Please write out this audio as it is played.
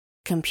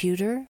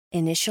Computer,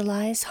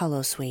 initialize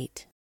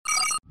holosuite.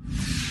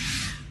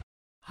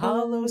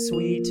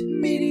 Holosuite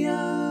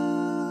Media.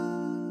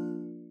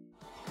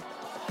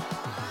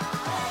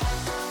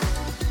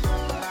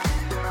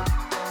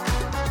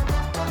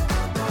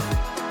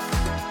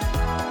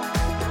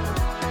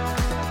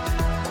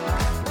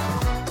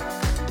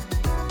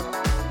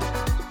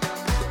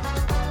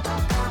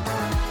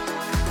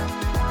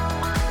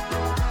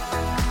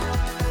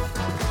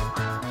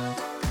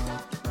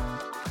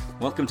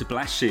 Welcome to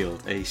Blast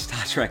Shield, a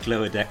Star Trek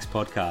Lower Decks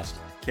podcast.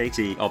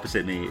 Katie,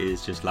 opposite me,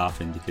 is just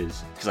laughing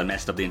because I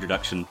messed up the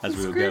introduction as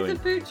we were going. You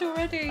screwed the pooch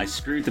already. I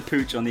screwed the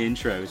pooch on the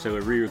intro, so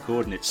we're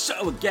re-recording it.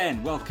 So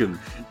again, welcome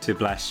to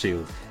Blast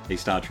Shield, a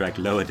Star Trek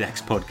Lower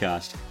Decks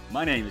podcast.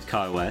 My name is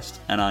Kyle West,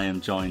 and I am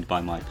joined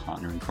by my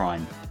partner in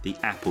crime, the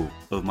apple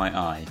of my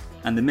eye,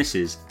 and the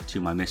missus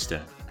to my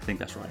mister. I think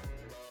that's right.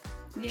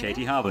 Yeah.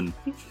 Katie Harben.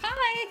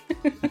 Hi.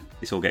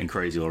 It's all getting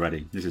crazy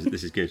already. This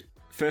is good.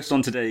 First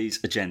on today's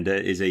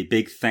agenda is a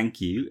big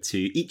thank you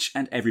to each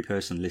and every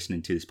person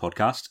listening to this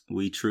podcast.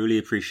 We truly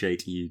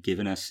appreciate you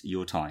giving us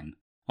your time.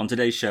 On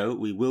today's show,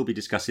 we will be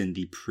discussing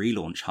the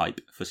pre-launch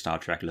hype for Star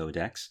Trek Lower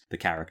Decks, the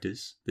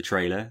characters, the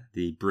trailer,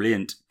 the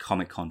brilliant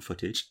Comic-Con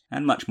footage,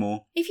 and much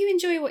more. If you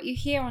enjoy what you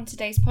hear on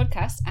today's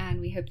podcast,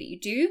 and we hope that you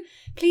do,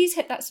 please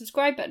hit that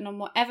subscribe button on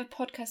whatever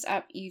podcast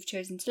app you've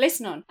chosen to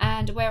listen on.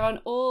 And we're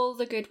on all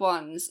the good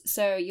ones,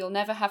 so you'll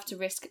never have to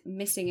risk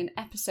missing an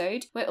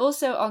episode. We're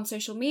also on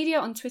social media,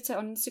 on Twitter,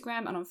 on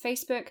Instagram, and on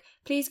Facebook.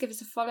 Please give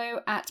us a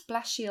follow at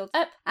Blast Shield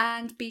Up,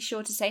 and be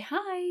sure to say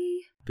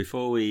hi.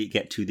 Before we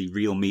get to the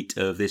real meat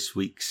of this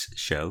week's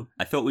show,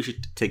 I thought we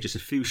should take just a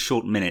few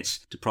short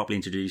minutes to properly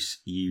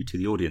introduce you to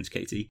the audience,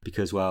 Katie,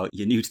 because while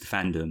you're new to the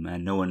fandom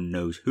and no one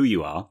knows who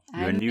you are,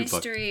 you're I'm a new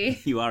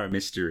mystery. You are a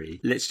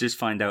mystery. Let's just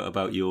find out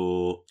about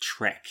your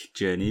Trek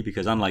journey,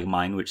 because unlike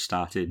mine, which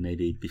started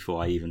maybe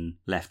before I even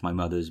left my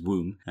mother's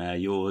womb,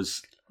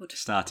 yours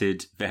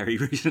started very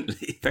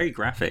recently. Very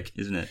graphic,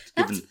 isn't it?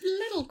 That's a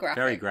little graphic.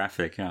 Very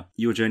graphic, yeah.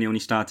 Your journey only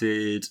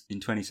started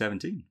in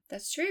 2017.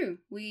 That's true.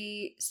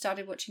 We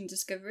started watching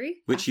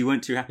Discovery. Which you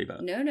weren't too happy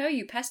about. No,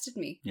 you pestered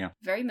me. Yeah.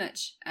 Very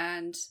much.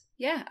 And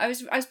yeah, I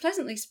was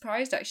pleasantly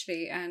surprised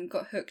actually and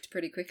got hooked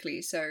pretty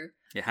quickly, so...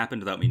 It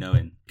happened without me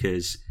knowing,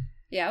 because...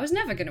 Yeah, I was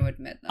never going to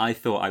admit that. I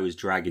thought I was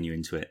dragging you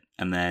into it.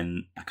 And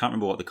then, I can't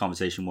remember what the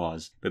conversation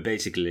was, but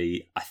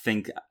basically, I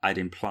think I'd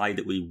implied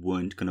that we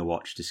weren't going to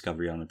watch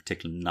Discovery on a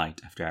particular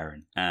night after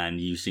Aaron. And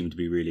you seemed to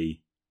be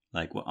really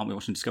like, well, aren't we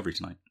watching Discovery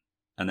tonight?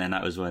 And then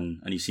that was when,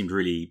 and you seemed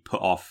really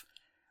put off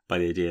by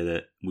the idea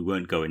that we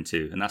weren't going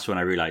to. And that's when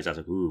I realised, I was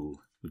like, ooh,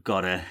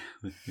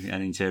 I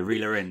need to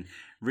reel her in.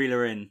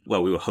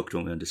 Well, we were hooked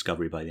when we were on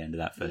Discovery by the end of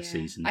that first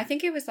season. I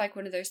think it was like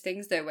one of those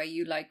things though where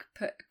you like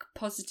put a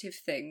positive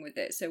thing with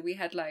it. So we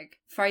had like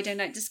Friday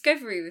Night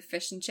Discovery with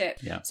fish and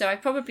chips. Yeah. So I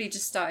probably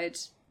just started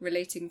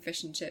relating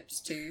fish and chips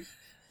to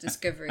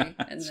Discovery.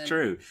 That's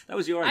true. That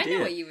was your idea. I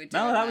know what you were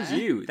doing. No, that was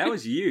you. That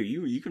was you.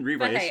 You can read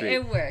my history. Hey,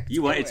 it worked.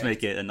 You wanted to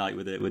make it a night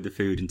with the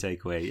food and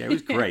takeaway. Yeah, it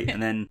was great.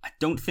 And then I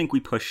don't think we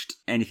pushed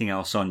anything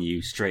else on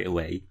you straight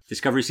away.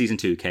 Discovery Season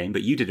 2 came,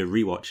 but you did a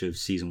rewatch of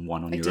Season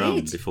 1 on your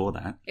own before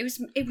that.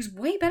 It was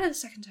way better the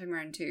second time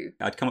around too.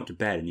 I'd come up to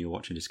bed and you were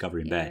watching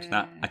Discovery in bed.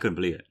 I couldn't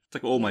believe it. It's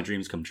like all my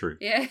dreams come true.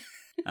 Yeah.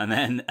 And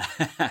then,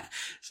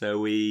 so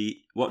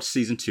we watched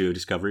Season 2 of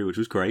Discovery, which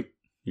was great.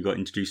 You got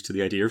introduced to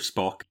the idea of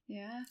Spock,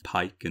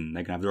 Pike, and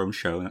they're going to have their own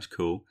show, and that's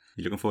cool.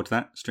 You looking forward to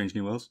that? Strange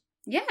New Worlds?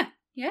 Yeah.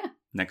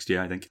 Next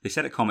year, I think. They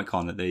said at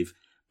Comic-Con that they've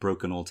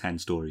broken all 10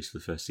 stories for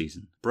the first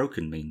season.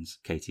 Broken means,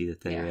 Katie,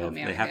 that they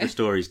have the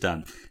stories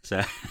done.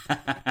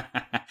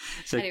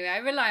 So anyway, I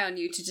rely on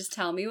you to just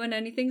tell me when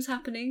anything's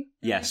happening.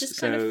 Yes. Just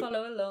kind of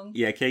follow along.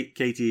 Yeah,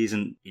 Katie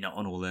isn't,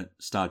 on all the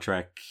Star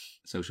Trek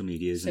social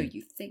medias. So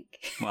you think.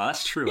 Well,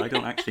 that's true. I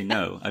don't actually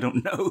know. I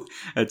don't know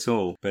at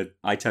all. But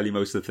I tell you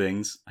most of the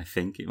things. I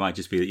think it might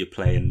just be that you're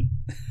playing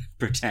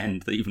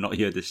pretend that you've not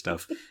heard this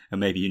stuff and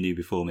maybe you knew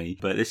before me.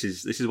 But this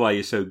is why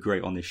you're so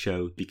great on this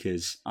show,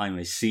 because I'm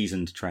a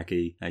seasoned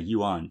Trekkie.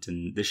 You aren't.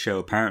 And this show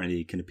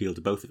apparently can appeal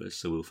to both of us.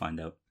 So we'll find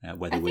out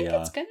whether we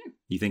are. It's gonna.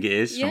 You think it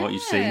is from what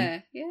you've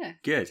seen? Yeah.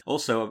 Good.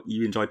 Also,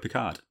 you enjoyed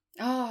Picard.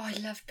 Oh, I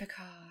loved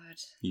Picard.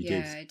 You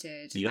did. I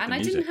did. And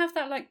I didn't have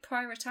that like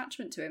prior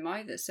attachment to him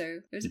either,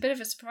 so it was a bit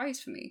of a surprise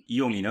for me.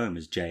 You only know him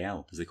as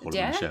JL, as they call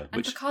him on the show.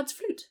 And Picard's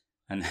flute.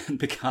 And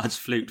Picard's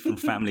flute from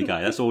Family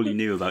Guy. That's all you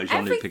knew about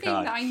Jean-Luc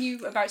Picard. Everything I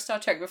knew about Star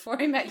Trek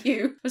before I met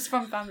you was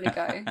from Family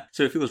Guy.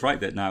 So it feels right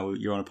that now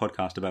you're on a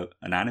podcast about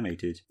an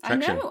animated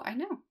Trek show. I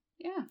know.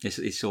 Yeah.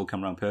 It's all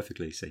come around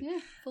perfectly, see. Yeah,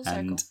 full circle.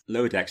 And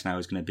Lower Decks now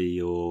is going to be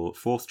your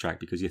fourth track,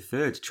 because your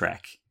third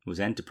track was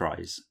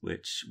Enterprise,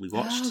 which we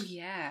watched. Oh,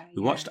 yeah.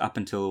 We watched up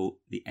until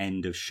the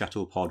end of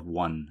Shuttle Pod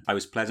 1. I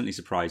was pleasantly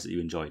surprised that you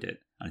enjoyed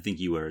it. And I think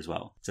you were as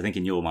well. So I think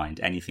in your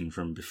mind, anything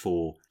from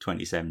before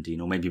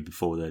 2017, or maybe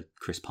before the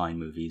Chris Pine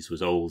movies,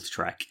 was old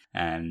Trek.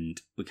 And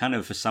we kind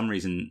of, for some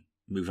reason,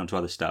 moved on to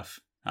other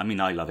stuff. I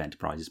mean, I love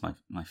Enterprise, it's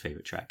my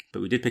favourite track.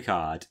 But we did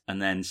Picard,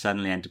 and then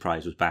suddenly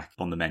Enterprise was back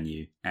on the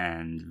menu,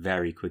 and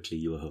very quickly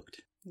you were hooked.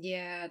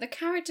 Yeah, the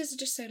characters are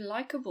just so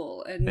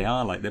likeable, and They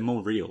are they're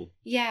more real.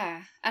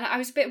 yeah, and I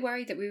was a bit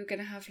worried that we were going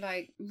to have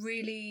like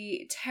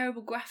really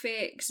terrible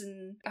graphics,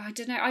 and I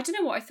don't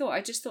know what I thought.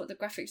 I just thought the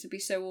graphics would be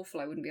so awful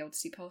I wouldn't be able to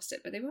see past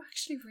it, but they were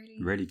actually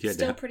really good.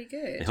 still pretty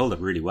good. They hold up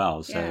really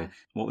well. So, Yeah.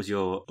 what was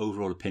your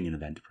overall opinion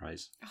of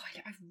Enterprise? Oh,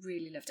 I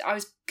really loved it. I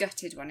was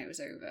gutted when it was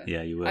over.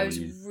 Yeah, you were. I was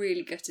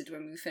really gutted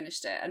when we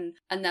finished it, and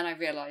then I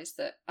realised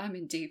that I'm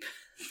in deep.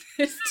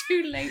 It's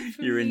too late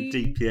for You're me. in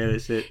deep. Yeah,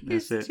 that's it.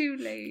 It's too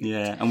late.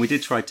 Yeah, and we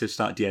did try to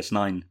start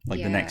DS9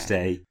 the next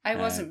day. I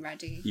wasn't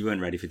ready. You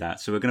weren't ready for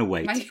that, so we're going to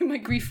wait. My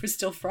grief was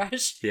still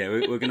fresh. Yeah,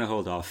 we're going to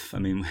hold off. I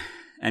mean,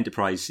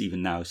 Enterprise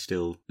even now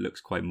still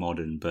looks quite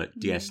modern, but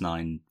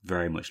DS9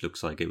 very much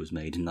looks like it was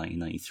made in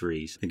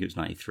 1993. So I think it was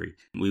 93.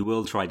 We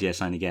will try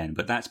DS9 again,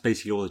 but that's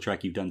basically all the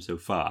Trek you've done so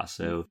far.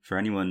 So for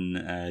anyone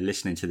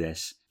listening to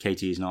this,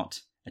 Katie is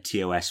not a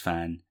TOS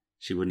fan.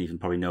 She wouldn't even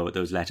probably know what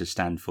those letters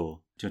stand for.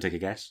 Do you want to take a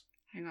guess?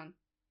 Hang on.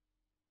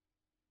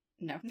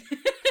 No.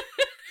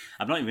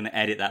 I'm not even going to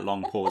edit that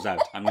long pause out.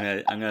 I'm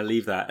gonna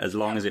leave that as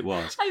long as it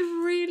was. I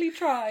really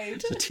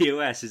tried. So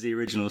TOS is the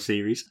original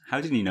series. How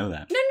didn't you know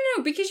that?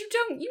 No, because you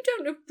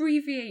don't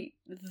abbreviate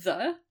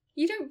the.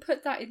 You don't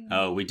put that in.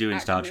 Oh, we do in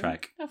Star acronym.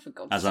 Trek. Oh, for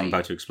God's As I'm sake.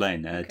 about to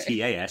explain. Okay.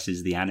 TAS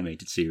is the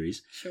animated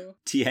series. Sure.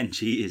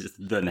 TNG is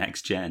the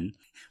next gen.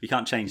 We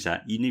can't change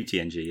that. You knew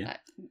TNG, yeah?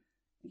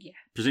 Yeah.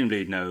 Presumably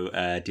you'd know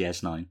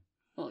DS9.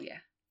 Well, yeah.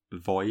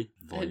 Voyager.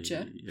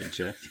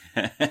 Voyager.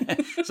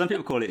 Some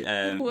people call it.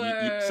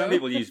 Whoa. Some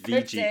people use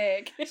VG.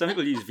 Cryptic. Some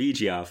people use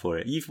VGR for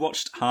it. You've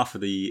watched half of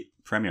the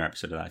premiere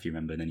episode of that, if you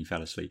remember, and then you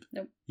fell asleep.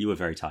 Nope. You were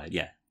very tired.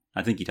 Yeah,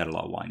 I think you'd had a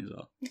lot of wine as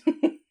well.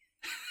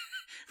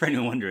 For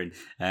anyone wondering,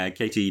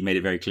 Katie made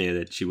it very clear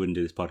that she wouldn't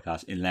do this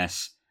podcast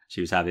unless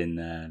she was having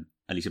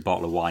at least a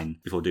bottle of wine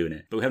before doing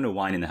it. But we have no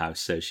wine in the house,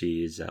 so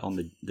she is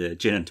on the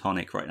gin and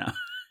tonic right now.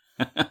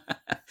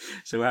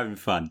 So we're having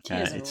fun.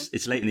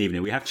 It's late in the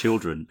evening. We have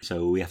children,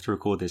 so we have to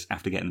record this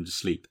after getting them to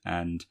sleep.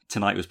 And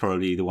tonight was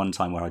probably the one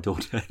time where our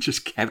daughter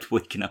just kept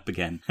waking up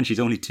again. And she's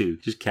only 2,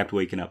 just kept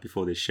waking up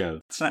before this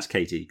show. So that's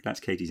Katie. That's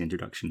Katie's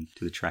introduction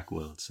to the Trek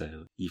world.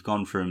 So you've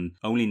gone from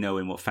only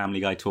knowing what Family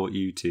Guy taught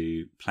you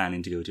to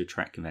planning to go to a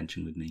Trek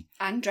convention with me.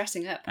 And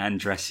dressing up. And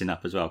dressing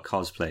up as well,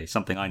 cosplay,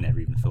 something I never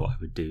even thought I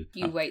would do.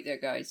 You wait there,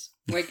 guys.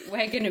 We're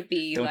going to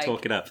be Don't like...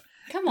 talk it up.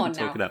 Come on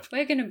Don't now. talk it up.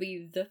 We're going to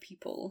be the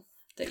people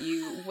that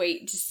you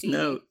wait to see.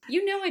 No.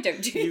 You know I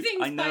don't do things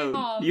I know. by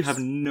halves. You have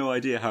no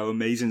idea how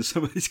amazing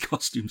some of these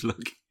costumes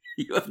look.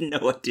 You have no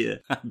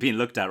idea. I'm being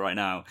looked at right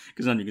now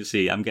because as you can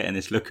see, I'm getting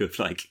this look of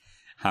like,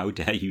 how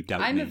dare you doubt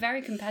me? I'm a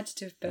very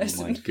competitive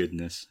person. Oh my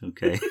goodness.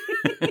 Okay.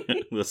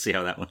 We'll see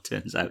how that one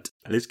turns out.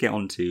 Let's get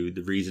on to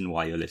the reason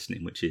why you're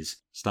listening, which is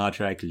Star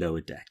Trek Lower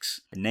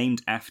Decks.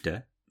 Named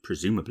after,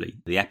 presumably,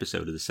 the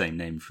episode of the same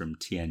name from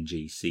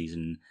TNG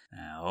season...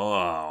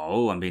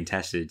 I'm being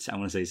tested. I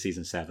want to say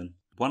season 7.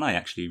 One I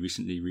actually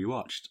recently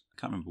rewatched. I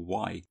can't remember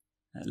why.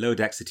 Lower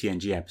Decks, the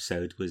TNG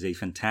episode, was a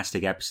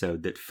fantastic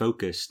episode that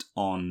focused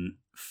on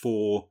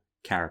 4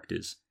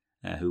 characters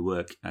who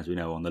work, as we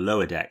know, on the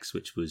lower decks,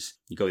 which was,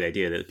 you got the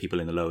idea that the people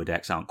in the lower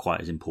decks aren't quite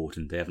as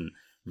important. They haven't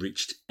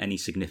reached any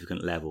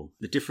significant level.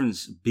 The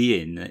difference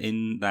being,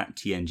 in that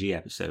TNG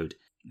episode,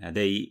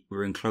 they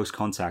were in close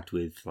contact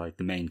with like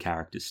the main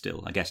characters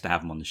still, I guess, to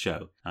have them on the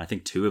show. And I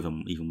think 2 of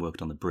them even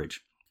worked on the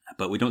bridge.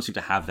 But we don't seem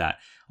to have that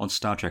on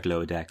Star Trek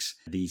Lower Decks.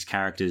 These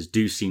characters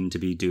do seem to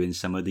be doing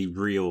some of the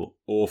real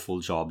awful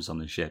jobs on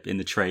the ship. In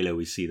the trailer,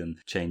 we see them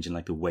changing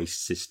like the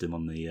waste system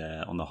on the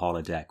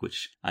holodeck,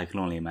 which I can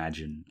only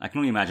imagine. I can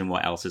only imagine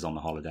what else is on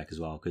the holodeck as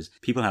well, because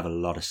people have a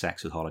lot of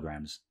sex with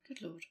holograms.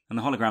 Good lord. And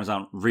the holograms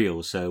aren't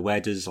real, so where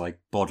does like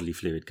bodily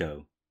fluid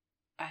go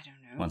I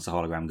don't know. once the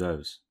hologram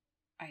goes?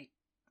 I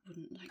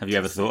wouldn't like Have you to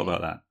ever thought say.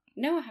 about that?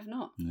 No, I have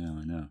not. No,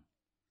 I know.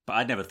 But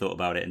I'd never thought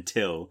about it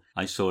until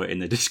I saw it in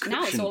the description.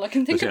 Now it's all I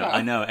can think So, about.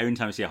 I know. Every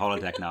time I see a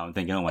holodeck now, I'm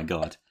thinking, oh my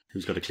God,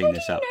 who's got to clean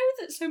this How up? do you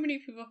know that so many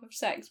people have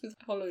sex with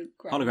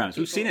Holograms.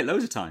 We've seen it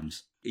loads of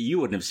times. You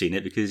wouldn't have seen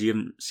it because you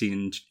haven't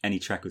seen any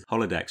Trek with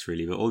holodecks,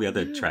 really. But all the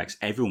other No. Treks,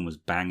 everyone was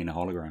banging a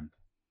hologram.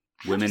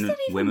 How does that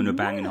even Women were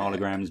banging work?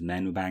 holograms.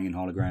 Men were banging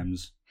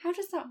holograms. How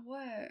does that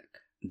work?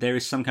 There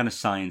is some kind of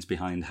science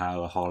behind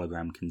how a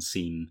hologram can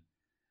seem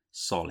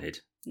solid.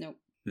 Nope.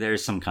 There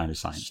is some kind of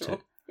science to Sure.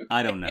 it.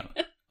 I don't know.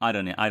 I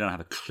don't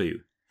have a clue.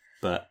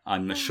 But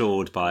I'm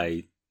assured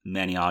by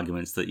many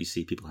arguments that you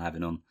see people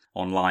having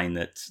online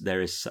that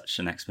there is such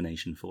an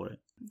explanation for it.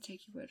 I'll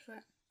take your word for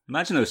it.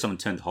 Imagine though someone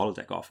turned the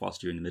holodeck off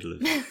whilst you're in the middle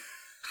of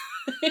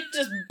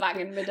Just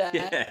banging midair.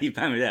 yeah, you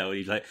bang it out.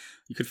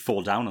 You could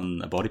fall down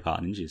on a body part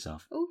and injure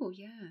yourself. Oh,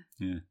 yeah.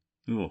 Yeah.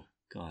 Oh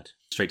God.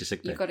 Straight to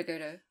sick bay. You've got to go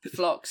to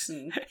Phlox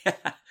and...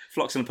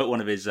 Flox gonna put one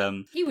of his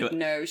He would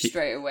know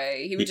straight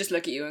away. He would just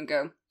look at you and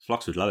go,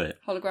 Flox would love it.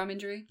 hologram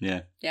injury?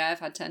 Yeah. Yeah, I've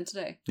had 10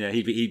 today. Yeah,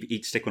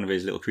 he'd stick one of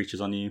his little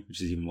creatures on you,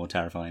 which is even more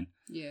terrifying.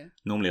 Yeah.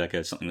 Normally like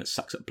something that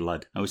sucks up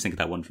blood. I always think of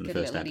that one from the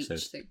Good first little episode.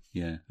 leech thing.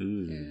 Yeah.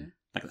 Ooh. Yeah.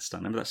 Like that star.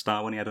 Remember that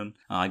star one he had on?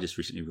 Oh, I just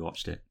recently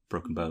rewatched it.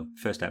 Broken Bow.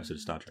 First episode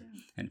of Star Trek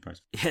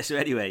Enterprise. Yeah, so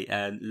anyway,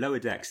 Lower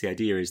Decks, the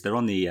idea is they're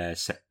on the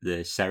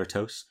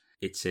Cerritos.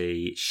 It's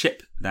a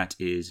ship that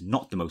is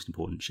not the most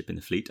important ship in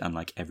the fleet,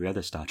 unlike every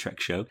other Star Trek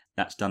show.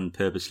 That's done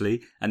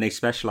purposely, and they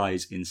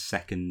specialise in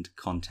second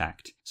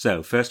contact.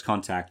 So, first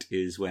contact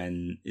is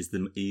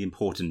the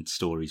important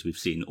stories we've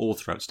seen all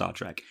throughout Star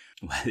Trek,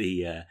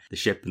 where the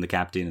ship and the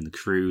captain and the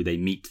crew, they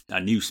meet a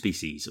new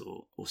species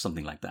or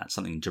something like that.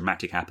 Something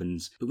dramatic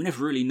happens, but we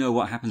never really know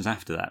what happens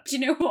after that. Do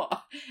you know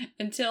what?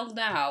 Until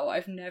now,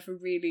 I've never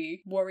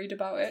really worried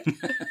about it.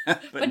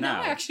 but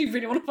now I actually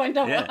really want to find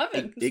out what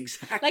happens.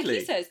 Exactly. Like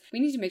he says, we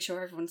need to make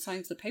sure everyone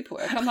signs the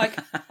paperwork. I'm like,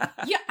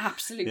 you're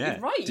absolutely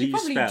right. You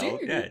probably do.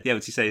 Yeah,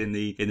 what's he say in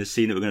the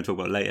scene that we're going to talk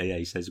about later? Yeah,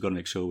 he says we've got to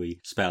make sure we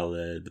spell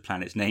the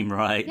planet's name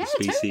right, the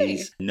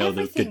species, know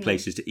the good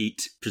places to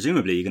eat.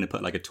 Presumably, you're going to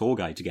put like a tour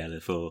guide together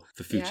for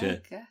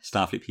future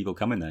Starfleet people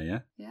coming there, yeah?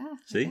 Yeah.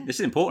 See? This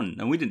is important,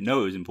 and we didn't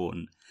know it was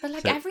important.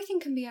 But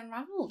everything can be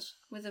unravelled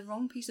with a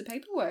wrong piece of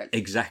paperwork.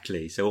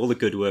 Exactly. So all the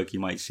good work you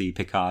might see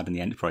Picard and the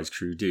Enterprise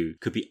crew do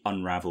could be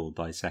unravelled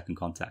by second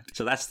contact.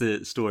 So that's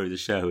the story of the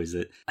show, is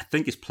that I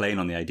think it's playing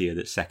on the idea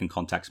that second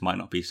contacts might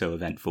not be so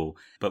eventful,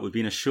 but we've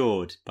been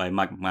assured by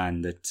Mike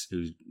McMahon,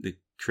 who's the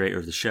creator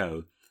of the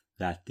show,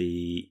 that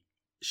the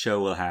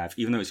show will have,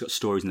 even though it's got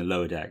stories in the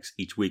Lower Decks,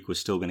 each week we're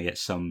still going to get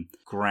some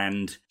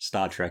grand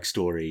Star Trek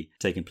story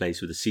taking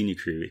place with the senior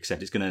crew,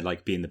 except it's going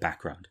to be in the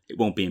background. It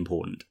won't be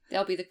important.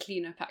 There'll be the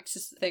cleanup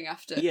access thing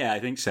after. Yeah, I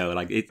think so.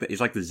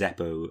 It's like the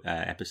Zeppo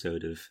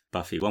episode of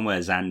Buffy, one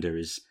where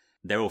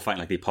they're all fighting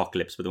like the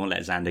apocalypse, but they won't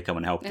let Xander come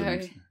and help them.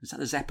 Oh. Is that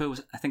the Zeppo?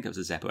 I think it was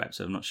a Zeppo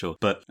episode, I'm not sure.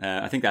 But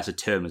I think that's a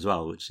term as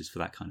well, which is for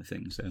that kind of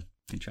thing, so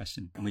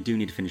interesting. And we do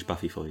need to finish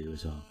Buffy for you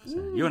as well.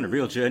 So you're on a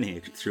real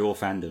journey through all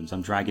fandoms.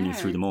 I'm dragging you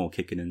through them all,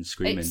 kicking and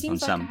screaming on some. It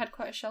seems like I had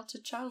quite a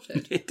sheltered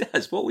childhood. It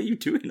does. What were you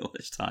doing all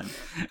this time?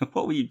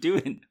 What were you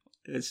doing?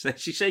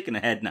 She's shaking her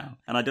head now,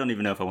 and I don't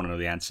even know if I want to know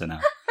the answer now.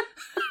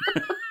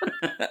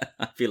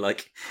 I feel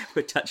like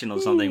we're touching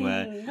on something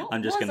where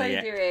I'm just going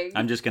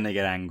to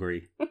get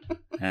angry.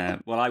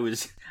 Well, I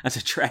was as a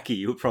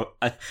Trekkie.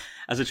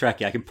 As a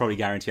Trekkie, I can probably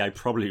guarantee I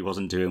probably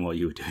wasn't doing what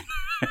you were doing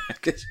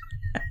because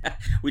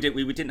we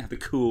didn't have the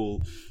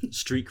cool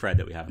street cred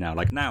that we have now.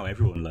 Like now,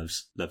 everyone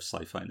loves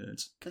sci-fi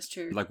nerds. That's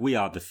true. Like we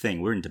are the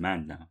thing. We're in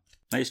demand now.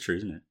 That is true,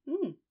 isn't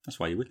it? That's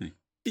why you're with me.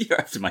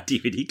 You're after my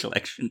DVD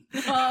collection.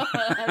 Oh,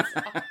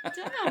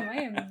 damn! I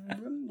am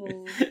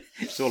rumbled.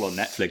 It's all on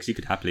Netflix. You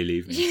could happily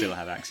leave and still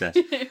have access.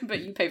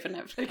 But you pay for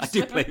Netflix.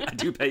 I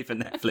do pay for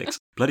Netflix.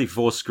 Bloody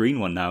 4-screen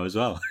one now as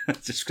well,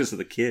 just because of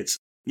the kids.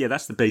 Yeah,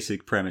 that's the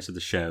basic premise of the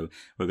show.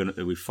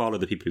 We follow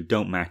the people who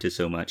don't matter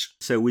so much.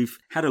 So we've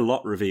had a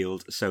lot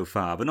revealed so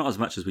far, but not as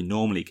much as we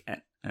normally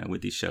get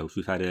with these shows.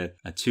 We've had a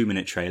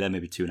 2-minute trailer,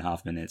 maybe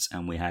 2.5 minutes,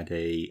 and we had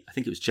I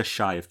think it was just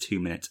shy of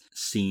 2-minute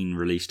scene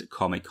released at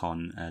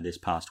Comic-Con this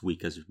past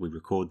week as we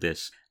record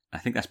this. I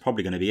think that's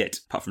probably going to be it,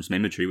 apart from some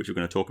imagery, which we're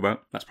going to talk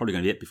about. That's probably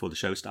going to be it before the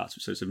show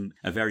starts. So it's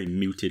a very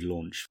muted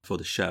launch for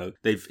the show.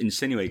 They've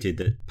insinuated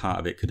that part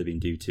of it could have been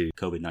due to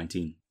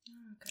COVID-19.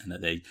 And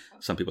that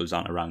some people just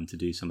aren't around to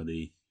do some of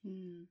the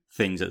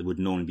things that would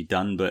normally be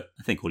done. But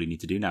I think all you need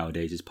to do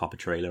nowadays is pop a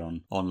trailer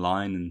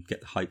online and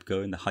get the hype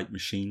going, the hype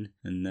machine,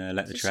 and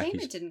let the Trekkies. It's a shame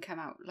it didn't come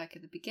out like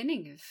at the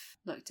beginning of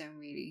lockdown,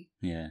 really.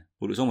 Yeah,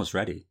 well, it was almost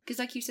ready. Because,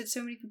 like you said,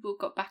 so many people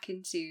got back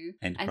into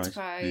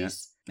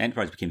Enterprise. Yeah.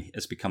 Enterprise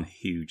has become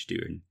huge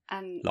during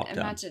lockdown. And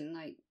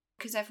imagine,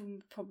 because everyone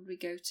would probably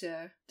go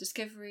to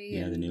Discovery.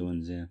 Yeah, the new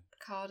ones. Yeah,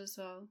 Picard as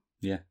well.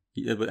 Yeah,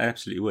 but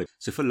absolutely would.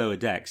 So for Lower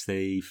Decks,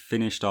 they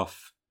finished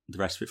off the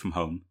rest of it from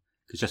home,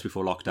 because just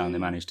before lockdown they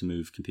managed to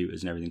move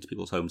computers and everything to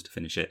people's homes to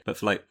finish it. But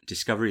for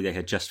Discovery, they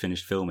had just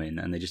finished filming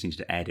and they just needed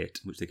to edit,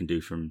 which they can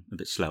do from a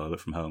bit slower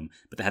but from home,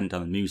 but they hadn't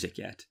done the music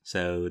yet.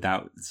 So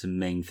that's the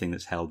main thing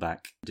that's held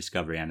back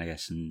Discovery and I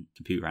guess some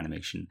computer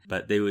animation.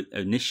 But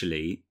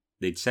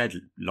they'd said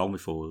long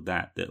before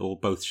that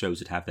both shows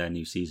would have their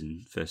new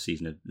season, first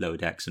season of Lower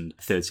Decks and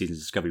third season of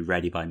Discovery,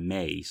 ready by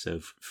May. So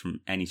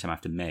from any time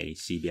after May,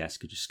 CBS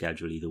could just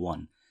schedule either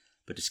one.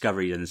 But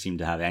Discovery doesn't seem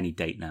to have any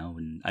date now.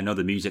 And I know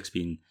the music's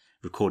been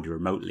recorded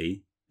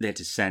remotely. They had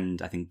to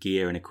send, I think,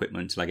 gear and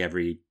equipment to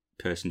every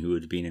person who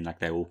would have been in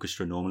their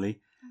orchestra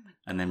normally.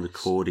 And then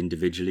record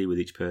individually with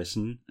each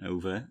person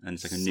over. And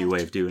it's a new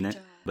way of doing it.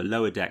 But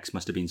Lower Decks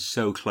must have been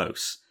so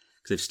close,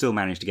 because they've still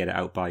managed to get it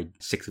out by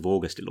 6th of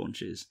August it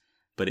launches.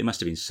 But it must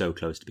have been so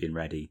close to being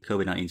ready.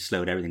 COVID-19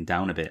 slowed everything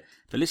down a bit.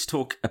 But let's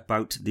talk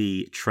about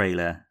the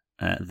trailer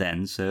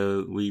then.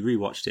 So we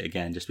rewatched it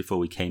again just before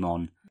we came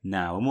on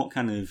now. And what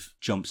kind of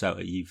jumps out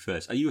at you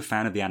first? Are you a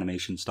fan of the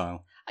animation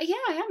style? Yeah,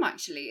 I am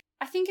actually.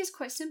 I think it's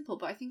quite simple,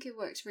 but I think it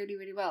works really,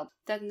 really well.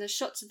 Then the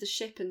shots of the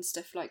ship and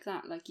stuff like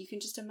that, you can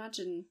just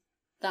imagine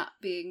that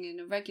being in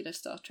a regular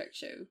Star Trek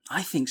show.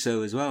 I think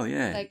so as well,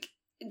 yeah.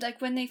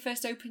 like when they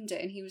first opened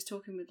it and he was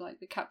talking with like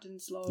the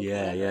captain's log. or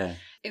Yeah, whatever, yeah.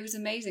 It was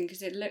amazing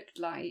because it looked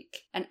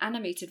like an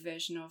animated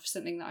version of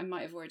something that I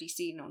might have already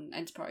seen on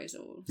Enterprise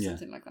or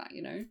something like that,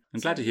 you know? I'm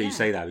glad to hear you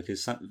say that,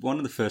 because one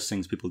of the first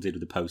things people did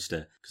with the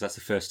poster, because that's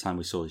the first time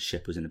we saw the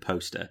ship was in the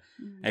poster,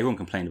 everyone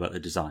complained about the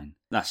design.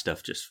 That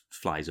stuff just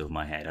flies over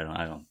my head.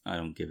 I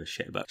don't give a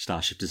shit about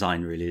Starship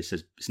design, really. It's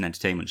an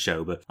entertainment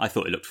show, but I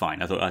thought it looked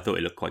fine. I thought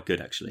it looked quite good,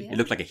 actually. Yeah. It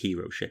looked like a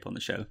hero ship on the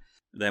show.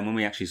 Then when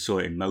we actually saw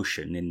it in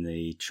motion in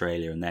the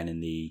trailer and then in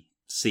the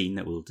scene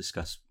that we'll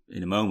discuss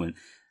in a moment,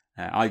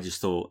 I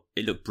just thought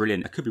it looked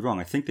brilliant. I could be wrong.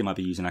 I think they might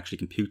be using actually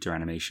computer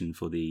animation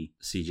for the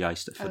CGI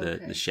stuff for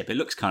the ship. It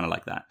looks kind of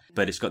like that,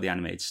 but it's got the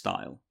animated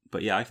style.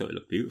 But yeah, I thought it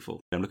looked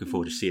beautiful. I'm looking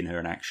forward to seeing her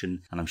in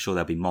action, and I'm sure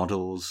there'll be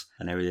models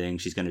and everything.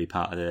 She's going to be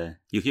part of the...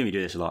 You hear me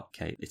do this a lot,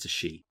 Kate. It's a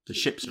she. The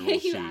ships are all You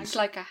she's. act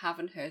like I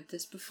haven't heard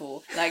this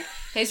before. Like,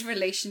 his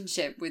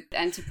relationship with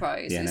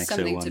Enterprise Yeah, is next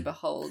something 01. to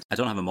behold. I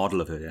don't have a model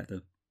of her yet,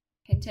 though.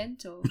 Hint,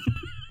 hint, or...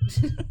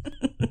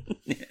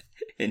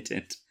 Hint,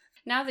 hint.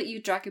 Now that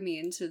you're dragging me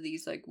into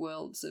these, like,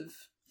 worlds of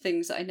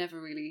things that I never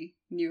really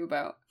knew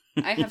about,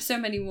 I have so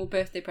many more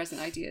birthday present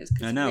ideas,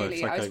 because I know, really,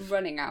 it's like I was I've-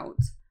 running out.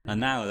 And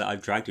now that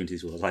I've dragged you into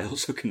these worlds, I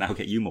also can now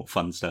get you more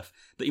fun stuff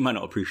that you might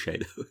not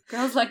appreciate, though.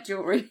 Girls like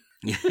jewellery.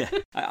 Yeah,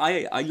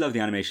 I love the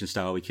animation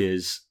style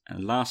because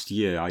last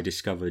year I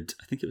discovered,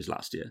 I think it was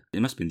last year,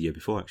 it must have been the year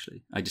before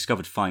actually, I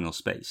discovered Final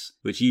Space,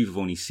 which you've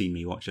only seen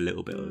me watch a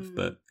little bit of,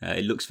 but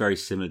it looks very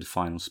similar to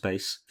Final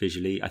Space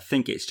visually. I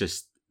think it's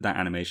just that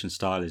animation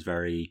style is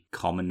very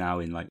common now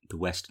in like the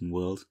Western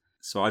world.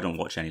 So I don't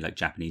watch any like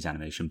Japanese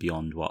animation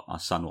beyond what our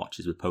son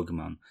watches with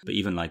Pokemon. But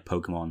even like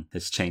Pokemon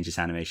has changed its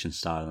animation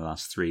style in the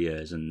last 3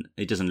 years, and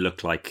it doesn't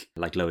look like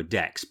Lower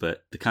Decks,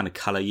 but the kind of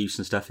colour use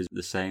and stuff is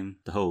the same.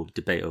 The whole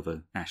debate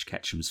over Ash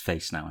Ketchum's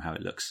face now and how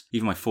it looks.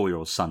 Even my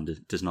 4-year-old son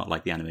does not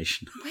like the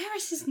animation. Where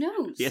is his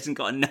nose? He hasn't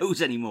got a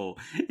nose anymore.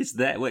 It's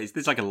there. Well,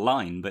 it's like a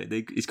line, but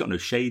it's got no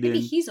shading.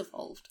 Maybe he's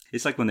evolved.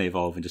 It's like when they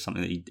evolve into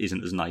something that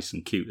isn't as nice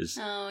and cute as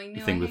Oh, I know,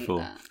 the thing I hate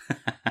before.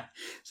 that.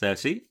 So,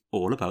 see,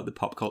 all about the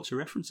pop culture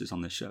references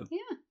on this show.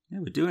 Yeah. Yeah,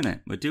 we're doing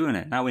it. We're doing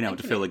it. Now we know how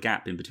to Thank fill you. the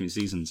gap in between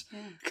seasons. Yeah.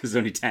 Because there's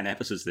only 10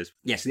 episodes of this.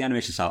 Yes, the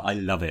animation style, I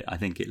love it. I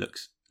think it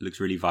looks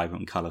really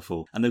vibrant and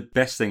colourful. And the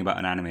best thing about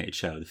an animated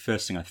show, the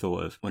first thing I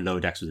thought of when Lower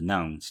Decks was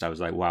announced, I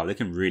was like, wow, they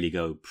can really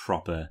go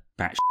proper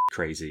batshit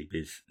crazy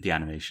with the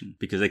animation.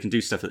 Because they can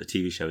do stuff that the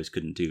TV shows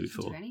couldn't do They can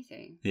before. do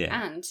anything.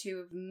 Yeah. And who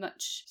have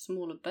much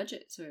smaller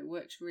budget, so it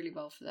works really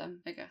well for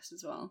them, I guess,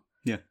 as well.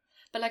 Yeah.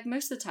 But like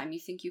most of the time, you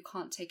think you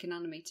can't take an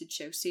animated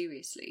show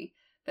seriously.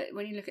 But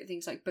when you look at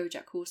things like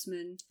BoJack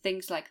Horseman,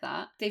 things like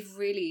that, they've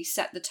really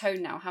set the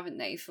tone now, haven't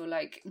they, for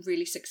like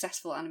really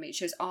successful animated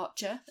shows.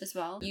 Archer as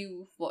well.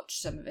 You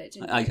watched some of it,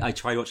 didn't you? I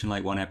tried watching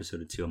like one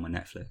episode or two on my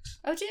Netflix.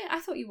 Oh, did I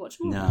thought you watched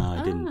more. No,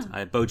 I didn't.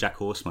 Ah. BoJack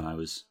Horseman I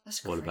was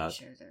That's a all great about.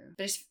 show, though.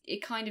 But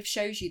it kind of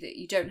shows you that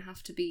you don't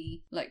have to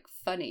be like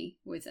funny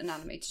with an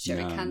animated show.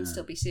 No, it can no.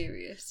 still be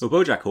serious. Well,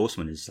 BoJack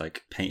Horseman is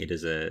like painted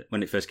as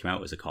when it first came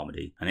out as a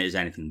comedy, and it is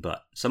anything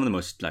but. Some of the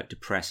most like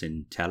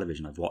depressing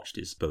television I've watched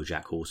is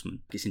BoJack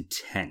Horseman. It's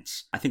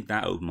intense. I think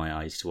that opened my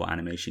eyes to what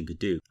animation could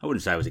do. I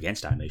wouldn't say I was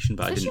against animation,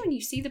 but Especially I didn't. when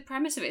you see the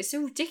premise of it, it's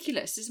so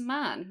ridiculous. There's a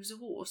man who's a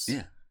horse.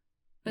 Yeah.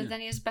 But Yeah. then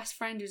he has a best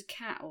friend who's a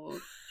cat, or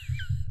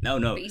No.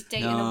 But he's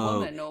dating a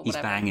woman or He's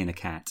whatever. banging a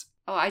cat.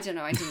 oh, I don't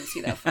know. I didn't see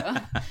that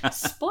far.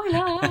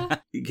 Spoiler.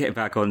 Getting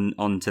back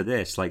onto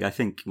this, like I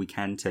think we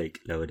can take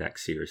Lower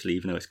Decks seriously,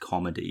 even though it's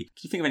comedy.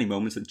 Can you think of any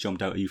moments that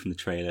jumped out at you from the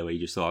trailer where you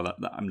just thought,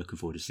 I'm looking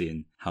forward to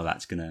seeing how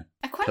that's gonna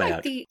I quite play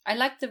like out? I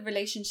like the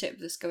relationship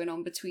that's going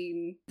on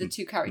between the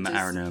two characters.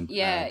 Mariner and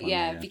yeah, Palmer,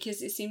 yeah, yeah.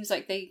 because it seems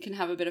like they can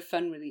have a bit of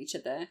fun with each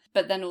other,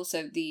 but then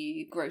also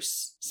the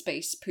gross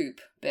space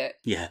poop bit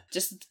Yeah.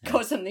 just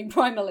got something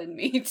primal in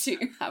me to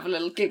have a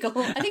little giggle.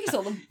 I think it's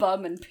all the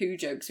bum and poo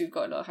jokes we've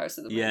got in our house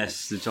at the moment.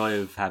 Yes, the joy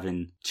of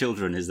having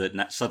children is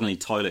that suddenly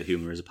toilet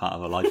humour is a part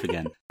of our life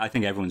again. I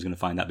think everyone's going to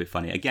find that a bit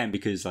funny. Again,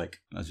 because, like,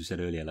 as we said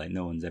earlier, like,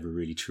 no one's ever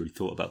really truly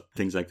thought about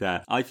things like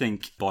that. I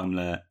think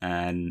Boimler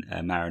and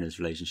Mariner's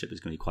relationship is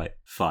going to be quite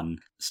fun.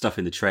 Stuff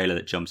in the trailer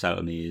that jumps out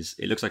at me is,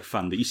 it looks like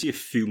fun, but you see a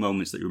few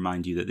moments that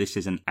remind you that this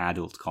is an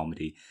adult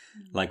comedy.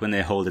 Like when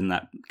they're holding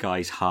that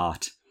guy's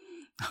heart.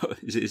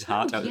 Is it his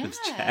heart out of his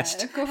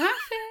chest? Graphic.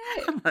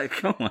 I'm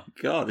like, oh my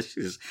god, this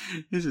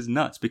is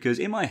nuts. Because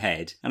in my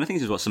head, and I think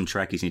this is what some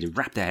Trekkies need to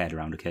wrap their head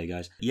around, okay,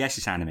 guys? Yes,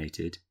 it's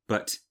animated,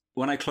 but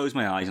when I close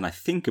my eyes and I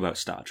think about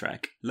Star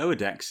Trek, Lower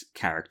Decks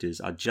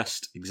characters are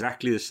just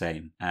exactly the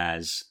same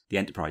as the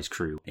Enterprise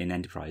crew in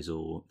Enterprise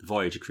or the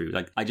Voyager crew.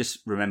 Like, I just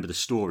remember the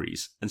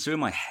stories. And so in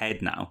my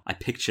head now, I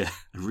picture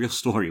a real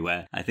story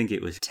where I think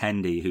it was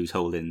Tendi who's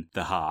holding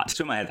the heart.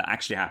 So in my head, that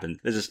actually happened.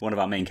 There's just one of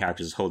our main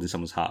characters is holding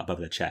someone's heart above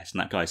their chest,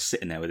 and that guy's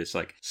sitting there with this,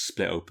 like,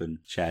 split open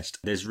chest.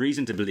 There's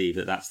reason to believe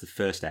that that's the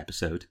first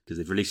episode, because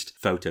they've released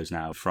photos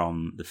now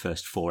from the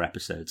first 4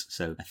 episodes.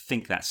 So I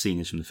think that scene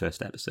is from the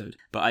first episode.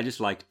 But I just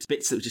liked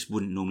bits that just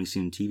wouldn't normally see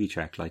in TV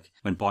Trek, like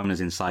when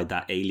Boimler's inside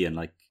that alien,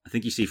 like, I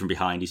think you see from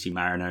behind, you see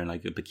Mariner in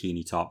like a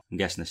bikini top. I'm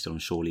guessing they're still on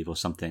shore leave or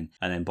something.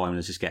 And then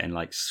Boimler's just getting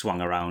like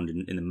swung around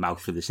in the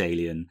mouth of this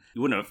alien.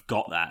 You wouldn't have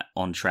got that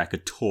on Trek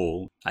at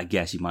all. I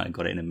guess you might have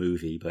got it in a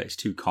movie, but it's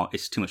too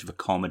much of a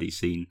comedy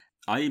scene.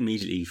 I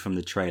immediately, from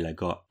the trailer,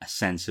 got a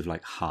sense of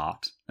like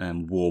heart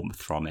and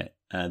warmth from it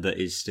that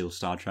is still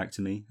Star Trek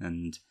to me.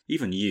 And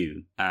even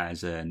you,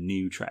 as a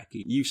new Trek,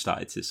 you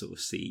started to sort of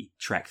see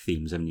Trek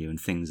themes, haven't you, and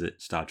things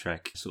that Star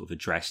Trek sort of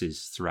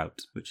addresses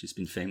throughout, which it's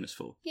been famous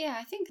for. Yeah,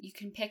 I think you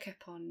can pick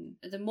up on,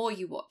 the more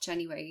you watch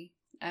anyway,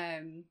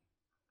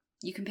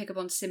 you can pick up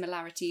on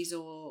similarities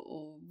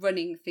or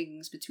running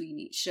things between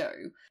each show.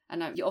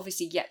 And you're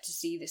obviously yet to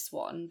see this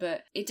one,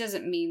 but it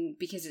doesn't mean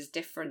because it's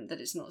different that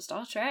it's not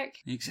Star Trek.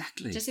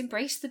 Exactly. Just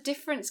embrace the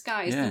difference,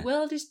 guys. Yeah. The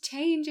world is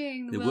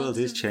changing. The world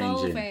is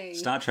evolving. changing.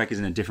 Star Trek is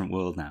in a different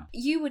world now.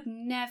 You would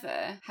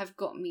never have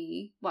got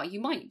me, well, you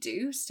might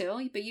do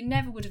still, but you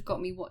never would have got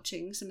me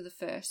watching some of the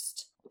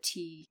first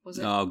was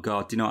it? Oh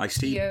God, do you know what I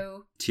see?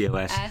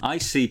 TOS. I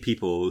see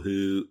people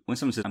who, when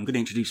someone says, I'm going to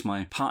introduce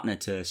my partner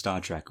to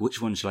Star Trek,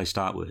 which one should I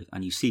start with?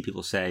 And you see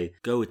people say,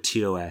 go with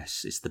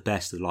TOS, it's the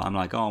best of the lot. I'm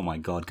like, oh my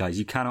God, guys,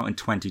 you cannot in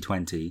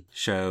 2020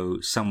 show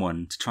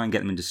someone, to try and get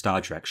them into Star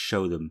Trek,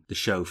 show them the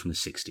show from the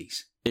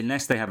 60s.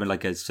 Unless they have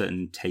like a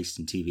certain taste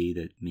in TV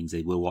that means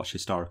they will watch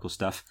historical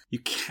stuff, you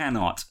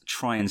cannot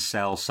try and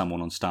sell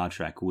someone on Star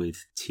Trek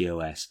with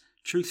TOS.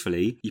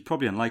 Truthfully, you're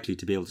probably unlikely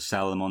to be able to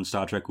sell them on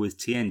Star Trek with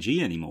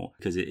TNG anymore,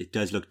 because it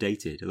does look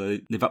dated, although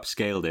they've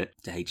upscaled it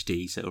to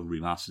HD, so or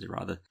remastered it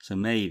rather. So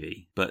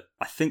maybe, but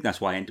I think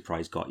that's why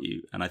Enterprise got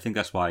you, and I think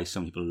that's why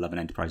some people love an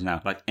Enterprise now.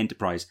 Like,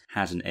 Enterprise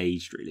hasn't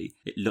aged really.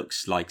 It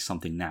looks like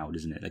something now,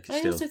 doesn't it? Like,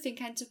 I also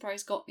think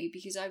Enterprise got me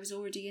because I was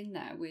already in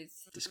there with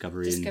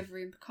Discovery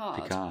and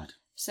Picard.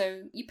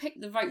 So you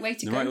picked the right way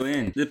to go. The right way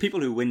in. The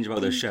people who whinge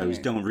about those shows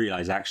don't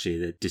realise actually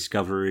that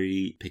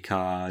Discovery,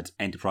 Picard,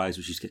 Enterprise,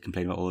 which you get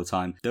complained about all the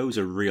time, those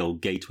are real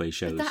gateway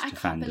shows to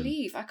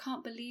fandom. I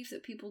can't believe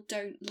that people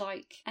don't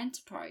like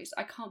Enterprise.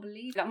 I can't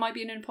believe that might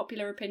be an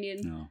unpopular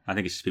opinion. No, I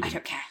think it's just people. I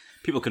don't care.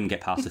 People couldn't get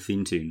past the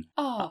theme tune.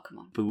 Oh, come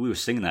on. But we were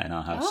singing that in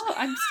our house. Oh,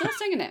 I'm still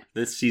singing it.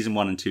 The season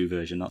 1 and 2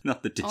 version,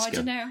 not the disco. Oh, I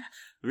don't know.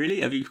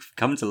 Really? Have you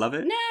come to love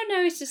it? No,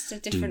 it's just a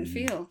different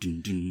feel.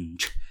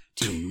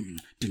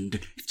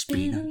 It's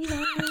been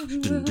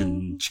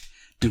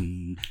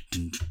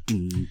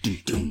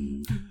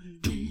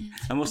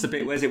and what's the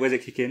bit? Where's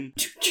it kick in?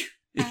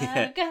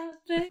 Yeah.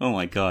 Oh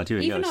my God, here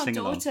we go. Even our Sing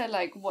daughter along.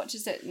 like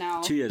watches it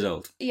now. 2 years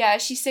old. Yeah,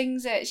 she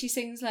sings it. She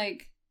sings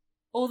like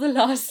all the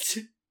last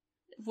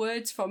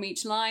words from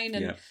each line,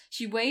 and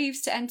she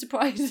waves to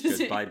Enterprise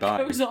as it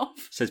goes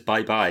off. Says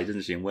bye-bye,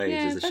 doesn't she, and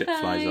waves as the ship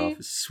flies off. It's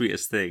the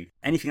sweetest thing.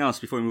 Anything else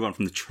before we move on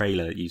from the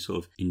trailer that you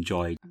sort of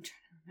enjoyed? I'm trying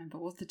to remember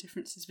what the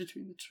difference is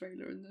between the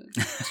trailer and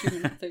the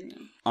 2-minute thing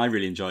now. I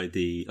really enjoyed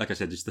like I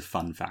said, just the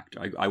fun factor.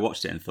 I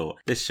watched it and thought,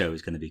 this show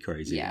is going to be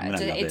crazy. Yeah,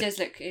 it does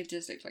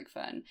look like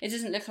fun. It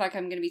doesn't look like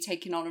I'm going to be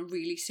taking on a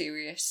really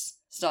serious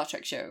Star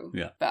Trek show.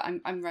 Yeah. But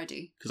I'm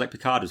ready. Because like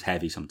Picard was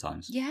heavy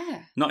sometimes.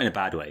 Yeah. Not in a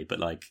bad way, but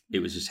like it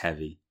was just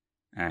heavy.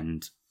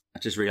 And I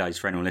just realised,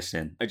 for anyone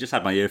listening, I just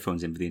had my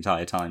earphones in for the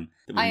entire time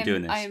that we've been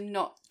doing this. I am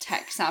not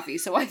tech savvy,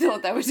 so I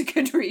thought there was a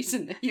good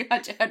reason that you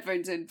had your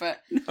headphones in, but...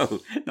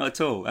 No, not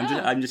at all.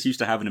 I'm just used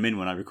to having them in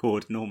when I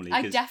record normally.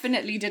 I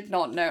definitely did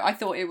not know. I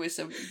thought there was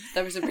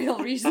a real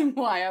reason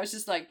why. I was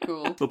just like,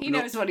 cool. He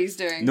knows what he's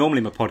doing.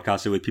 Normally my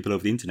podcasts are with people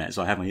over the internet,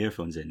 so I have my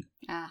earphones in.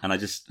 And I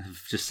have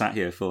just sat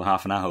here for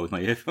half an hour with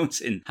my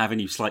earphones in, having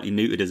you slightly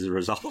muted as a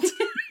result.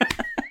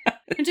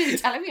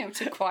 Just telling me I'm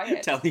too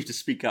quiet. Telling you to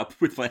speak up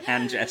with my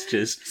hand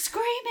gestures.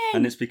 Screaming!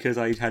 And it's because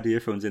I had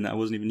earphones in that I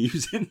wasn't even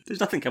using. There's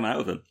nothing coming out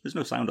of them. There's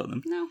no sound on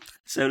them. No.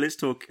 So let's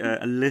talk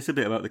a little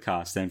bit about the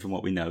cast then from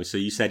what we know. So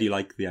you said you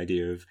like the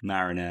idea of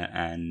Mariner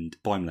and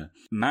Boimler.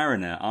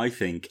 Mariner, I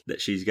think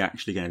that she's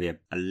actually going to be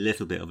a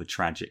little bit of a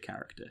tragic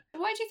character.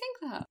 Why do you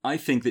think that? I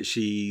think that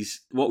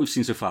she's, what we've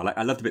seen so far, like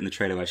I loved the bit in the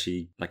trailer where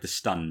she, like the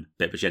stun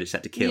bit, but she had it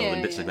set to kill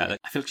and bits like that. Like,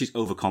 I feel like she's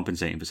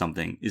overcompensating for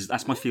something.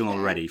 That's my feeling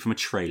already from a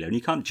trailer. And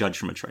you can't judge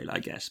from a trailer, I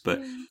guess.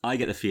 But I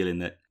get the feeling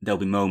that there'll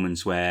be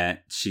moments where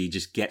she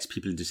just gets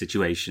people into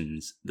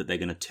situations that they're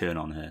going to turn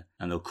on her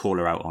and they'll call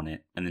her out on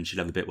it. And then she'll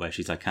have a bit where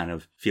she's like kind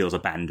of feels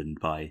abandoned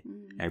by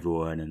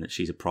everyone and that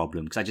she's a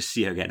problem. Because I just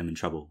see her getting them in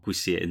trouble. We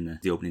see it in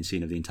the opening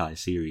scene of the entire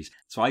series.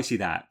 So I see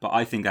that. But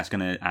I think that's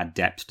going to add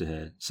depth to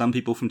her. Some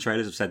people from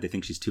trailers have said they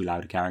think she's too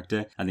loud a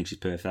character. I think she's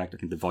perfect. I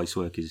think the voice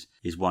work is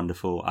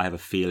wonderful. I have a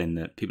feeling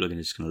that people are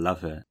just going to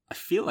love her. I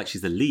feel like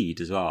she's the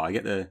lead as well. I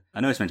know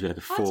it's meant to be like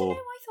a four.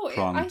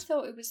 I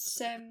thought it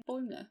was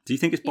Boimler. Do you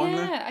think it's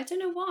Boimler? Yeah, I don't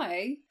know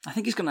why. I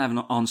think he's going to have an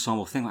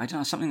ensemble thing. I don't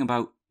know, something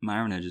about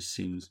Mariner just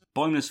seems...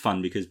 Boimler's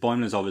fun because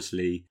Boimler's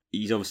obviously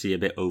a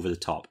bit over the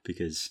top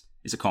because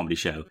it's a comedy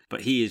show.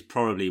 But he is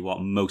probably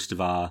what most of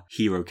our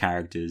hero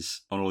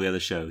characters on all the other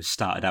shows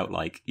started out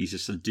like. He's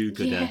just a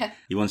do-gooder. Yeah.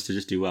 He wants to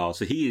just do well.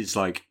 So he is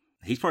like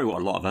He's probably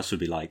what a lot of us would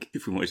be like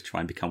if we wanted to try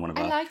and become one of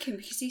I our... like him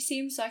because he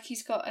seems like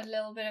he's got a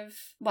little bit of,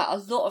 well, a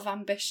lot of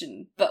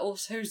ambition, but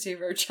also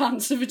zero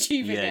chance of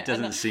achieving it. Yeah, it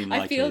doesn't And seem I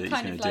like feel that he's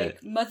kind gonna of do like it.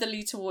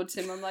 motherly towards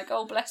him. I'm like,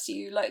 oh, bless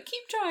you. Like,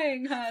 keep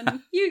trying,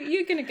 hun.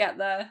 You're going to get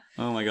there.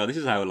 Oh my god, this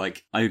is how,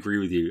 like, I agree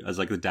with you as,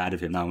 like, the dad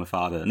of him, now I'm a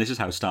father, and this is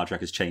how Star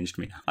Trek has changed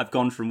me. I've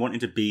gone from wanting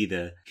to be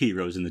the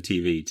heroes in the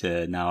TV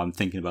to now I'm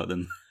thinking about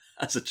them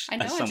as, I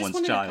know, as I just someone's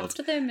want to look child.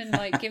 after them and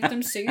like give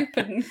them soup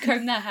and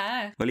comb their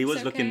hair. Well, he was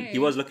It's looking. okay. He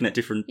was looking at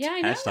different Yeah,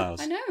 I know. hairstyles.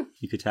 I know.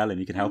 You could tell him.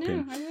 You could help I know,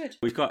 him. I would.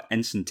 We've got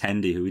Ensign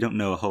Tendi, who we don't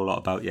know a whole lot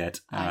about yet.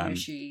 I know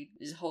she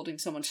is holding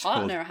someone's she's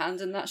heart in called- her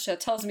hand, and that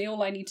tells me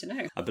all I need to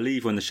know. I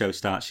believe when the show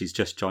starts, she's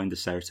just joined the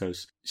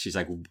Cerritos. She's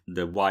like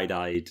the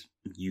wide-eyed,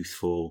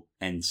 youthful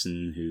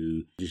ensign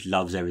who just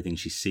loves everything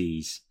she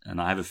sees.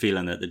 And I have a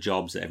feeling that the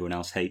jobs that everyone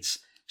else hates,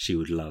 she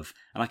would love.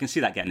 And I can see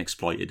that getting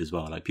exploited as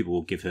well. Like, people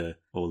will give her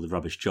all the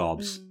rubbish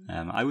jobs.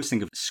 I always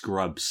think of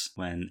Scrubs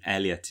when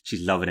Elliot,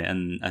 she's loving it.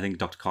 And I think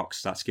Dr. Cox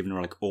starts giving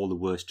her like all the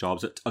worst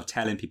jobs of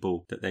telling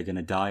people that they're going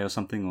to die or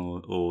something,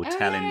 or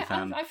telling the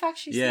family. I've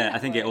actually seen Yeah, that I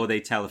think one. or they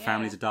tell the Yeah.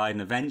 families have died,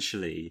 and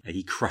eventually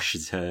he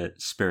crushes her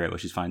spirit while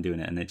she's fine doing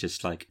it, and it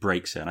just like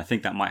breaks her. And I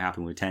think that might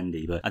happen with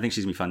Tendi, but I think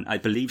she's gonna be fun. I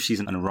believe she's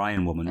an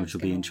Orion woman, which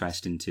will be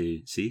interesting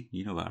to see.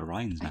 You know about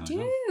Orions now. I as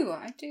well. do,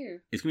 I do.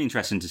 It's gonna be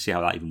interesting to see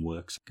how that even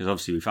works, because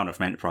obviously we found out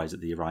from Enterprise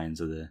that the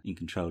Orions are in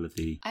control of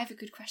the. I have a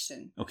good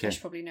question. Okay. I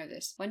should probably know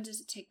this. When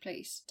does it take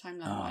place,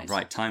 timeline-wise?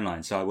 Right,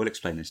 timeline. So I will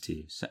explain this to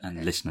you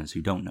and listeners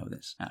who don't know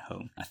this at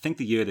home. I think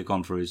the year they've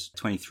gone for is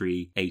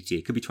 2380.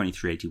 It could be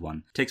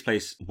 2381. It takes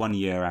place 1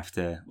 year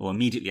after, or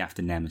immediately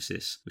after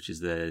Nemesis, which is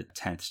the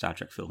 10th Star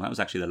Trek film. That was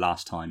actually the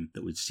last time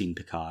that we'd seen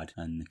Picard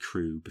and the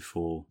crew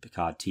before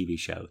Picard TV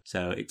show.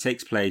 So it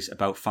takes place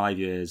about 5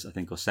 years, I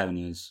think, or 7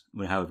 years,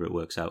 however it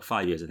works out.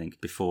 5 years, I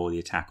think, before the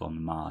attack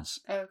on Mars.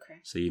 Oh, okay.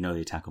 So you know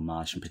the attack on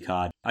Mars from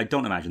Picard. I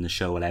don't imagine the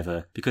show will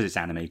ever, because it's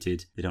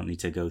animated, they don't need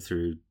to go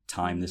through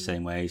time the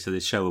same way, so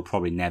this show will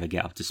probably never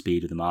get up to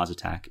speed with the Mars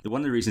attack.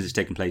 One of the reasons it's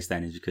taken place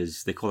then is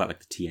because they call that like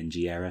the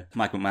TNG era.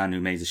 Mike McMahon,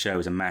 who made the show,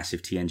 is a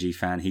massive TNG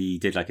fan. He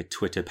did like a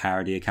Twitter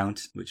parody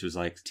account, which was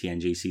like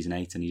TNG season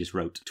 8, and he just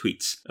wrote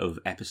tweets of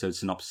episode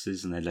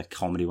synopsises, and they're like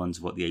comedy ones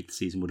of what the 8th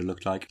season would have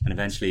looked like. And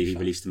eventually he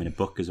released them in a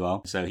book as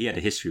well. So he had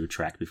a history with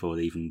Trek before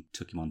they even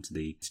took him on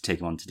to take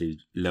him on to do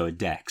Lower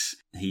Decks.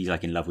 He's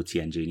like in love with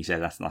TNG, and he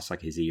said that's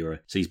like his era.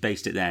 So he's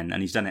based it then,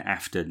 and he's done it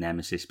after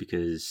Nemesis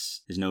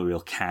because there's no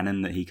real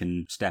canon that he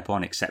can step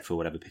on except for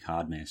whatever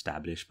Picard may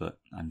establish, but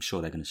I'm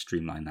sure they're going to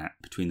streamline that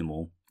between them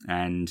all.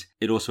 And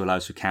it also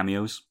allows for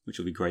cameos, which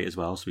will be great as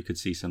well. So we could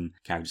see some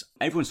characters.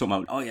 Everyone's talking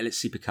about, oh yeah, let's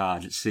see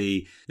Picard, let's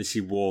see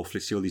Worf,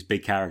 let's see all these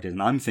big characters.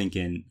 And I'm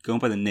thinking, going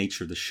by the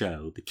nature of the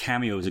show, the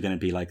cameos are going to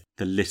be like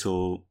the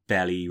little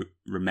barely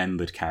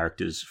remembered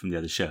characters from the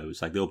other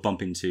shows. Like they'll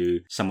bump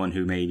into someone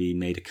who maybe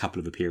made a couple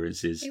of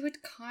appearances. It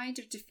would kind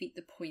of defeat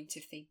the point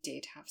if they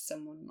did have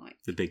someone like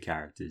The big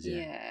characters, yeah.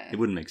 Yeah. It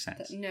wouldn't make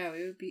sense. No,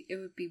 it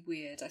would be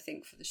weird, I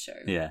think, for the show.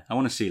 Yeah, I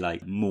want to see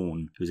like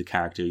Morn, who's a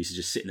character who used to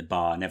just sit in the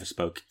bar, never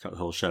spoke throughout the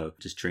whole show,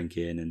 just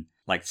drinking, and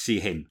like see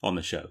him on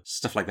the show.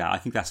 Stuff like that. I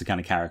think that's the kind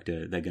of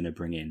character they're going to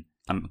bring in.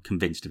 I'm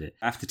convinced of it.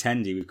 After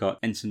Tendi, we've got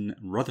Ensign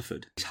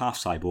Rutherford. He's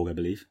half cyborg, I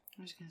believe.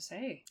 I was going to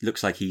say.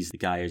 Looks like he's the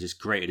guy who's just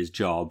great at his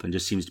job and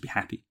just seems to be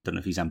happy. Don't know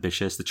if he's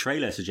ambitious. The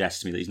trailer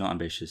suggests to me that he's not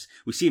ambitious.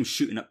 We see him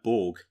shooting at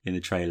Borg in the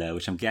trailer,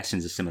 which I'm guessing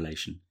is a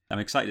simulation. I'm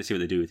excited to see what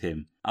they do with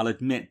him. I'll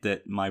admit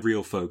that my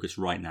real focus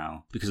right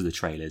now, because of the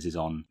trailers, is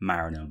on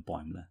Mariner and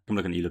Boimler. I'm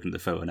looking at the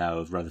photo now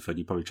of Rutherford.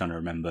 You're probably trying to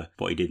remember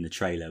what he did in the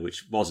trailer,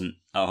 which wasn't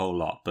a whole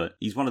lot, but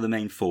he's one of the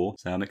main four,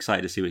 so I'm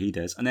excited to see what he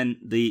does. And then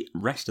the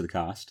rest of the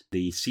cast,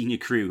 the senior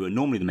crew, who are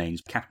normally the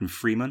mains, Captain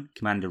Freeman,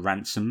 Commander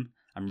Ransom.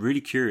 I'm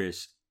really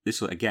curious. This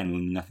will, again, will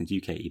mean nothing to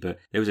you, Katie, but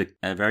there was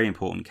a very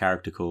important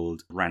character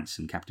called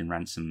Ransom, Captain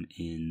Ransom,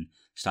 in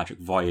Star Trek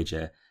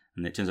Voyager,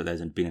 and it turns out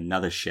there's been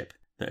another ship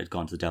that had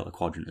gone to the Delta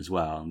Quadrant as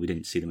well, and we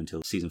didn't see them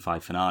until season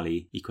 5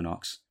 finale,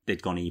 Equinox.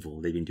 They'd gone evil.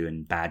 They'd been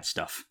doing bad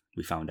stuff,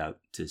 we found out,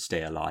 to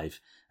stay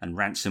alive. And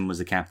Ransom was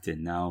the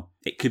captain. Now,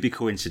 it could be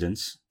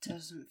coincidence.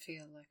 Doesn't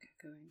feel like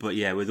a coincidence. But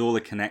yeah, with all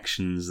the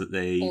connections that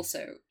they...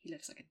 Also, he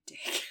looks like a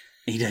dick.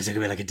 He does look a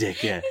bit like a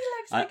dick, yeah. He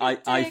looks like a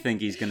dick. I think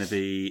he's going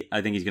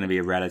to be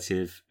a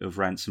relative of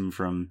Ransom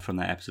from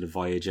that episode of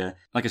Voyager.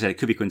 Like I said, it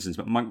could be coincidence,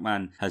 but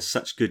Monkman has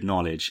such good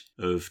knowledge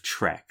of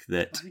Trek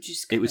that Why would you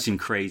it would seem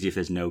crazy if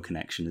there's no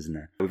connection, isn't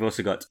there? We've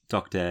also got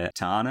Dr.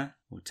 Ta'ana,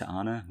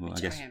 well, I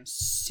guess. I am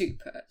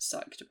super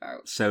psyched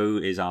about. So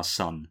is our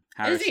son.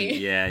 Harrison, Is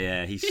he?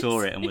 Yeah. He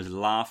saw it and was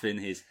laughing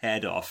his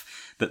head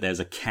off that there's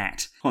a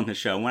cat on the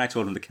show. And when I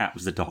told him the cat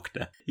was the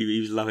Doctor, he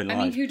was loving life.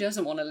 I mean, who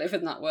doesn't want to live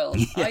in that world?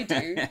 I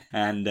do.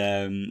 And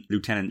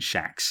Lieutenant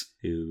Shax,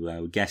 who I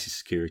would guess is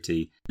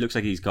security. Looks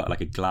like he's got like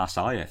a glass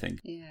eye, I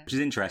think. Yeah. Which is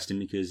interesting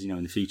because,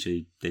 in the future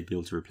they'd be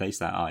able to replace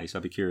that eye. So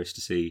I'd be curious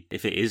to see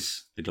if it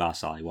is the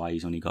glass eye, why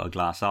he's only got a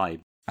glass eye.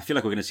 I feel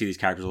like we're going to see these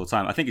characters all the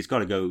time. I think it's got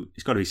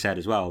to be said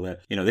as well that,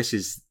 this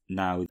is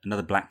now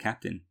another black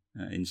captain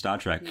in Star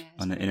Trek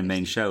Yeah, in a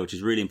main show, which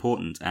is really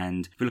important.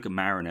 And if we look at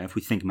Mariner, if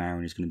we think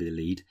Mariner is going to be the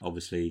lead,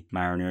 obviously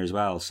Mariner as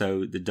well.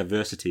 So the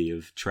diversity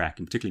of Trek,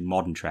 and particularly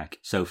modern Trek,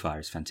 so far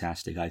is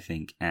fantastic, I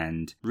think,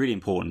 and really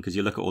important because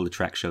you look at all the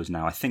Trek shows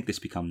now. I think this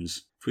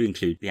becomes, if we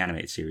include the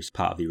animated series,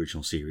 part of the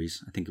original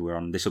series, I think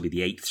this will be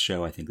the 8th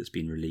show, I think, that's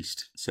been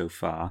released so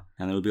far.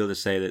 And then we'll be able to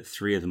say that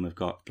 3 of them have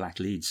got black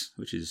leads,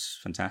 which is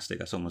fantastic.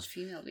 That's almost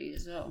Female lead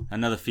as well.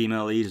 another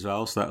female lead as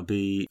well, so that'll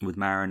be with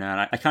Mariner.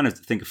 And I kind of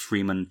think of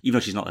Freeman, even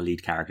though she's not the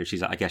lead character,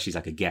 I guess she's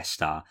like a guest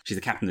star. She's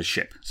the captain of the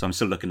ship, so I'm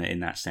still looking at it in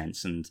that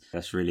sense, and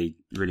that's really,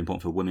 really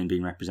important for women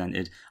being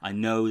represented. I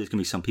know there's going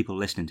to be some people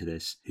listening to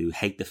this who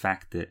hate the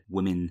fact that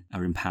women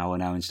are in power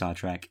now in Star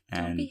Trek.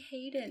 And Don't be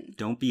hating.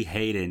 Don't be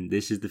hating.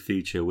 This is the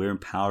future. We're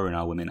empowering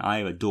our women. I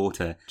have a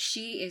daughter.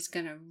 She is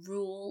going to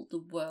rule the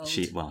world.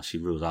 She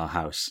rules our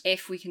house.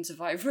 If we can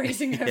survive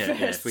raising her Yeah,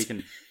 first.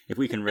 if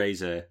we can raise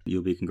her,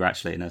 you'll be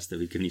congratulating us that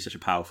we've given you such a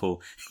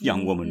powerful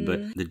young woman.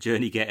 But the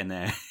journey getting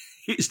there,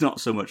 it's not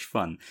so much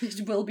fun.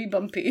 It will be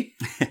bumpy.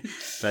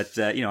 But,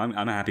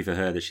 I'm happy for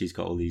her that she's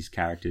got all these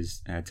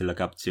characters to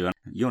look up to. And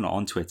you're not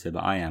on Twitter,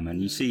 but I am.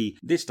 And you see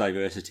this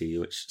diversity,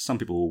 which some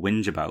people will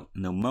whinge about,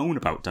 and they'll moan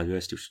about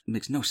diversity, which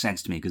makes no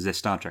sense to me because they're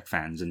Star Trek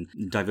fans. And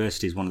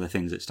diversity is one of the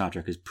things that Star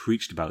Trek has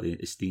preached about the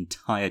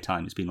entire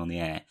time it's been on the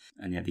air.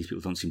 And yet these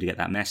people don't seem to get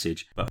that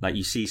message. But like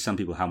you see some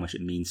people, how much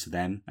it means to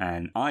them.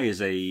 And I,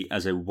 as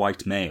a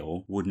white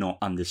male, would not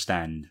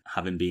understand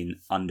having been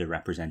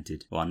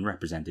underrepresented or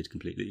unrepresented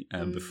completely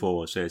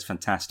before. So it's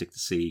fantastic to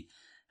see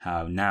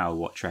how now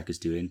what Trek is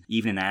doing,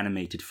 even in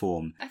animated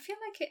form. I feel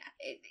like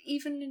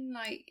even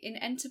in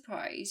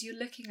Enterprise, you're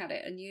looking at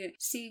it and you're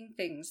seeing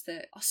things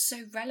that are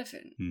so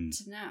relevant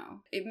to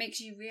now. It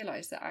makes you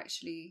realise that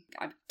actually,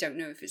 I don't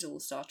know if it's all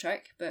Star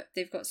Trek, but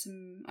they've got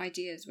some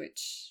ideas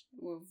which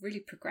were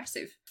really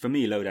progressive. For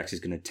me, Lodax is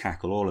going to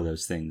tackle all of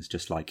those things,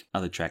 just like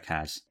other Trek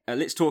has.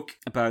 Let's talk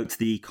about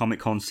the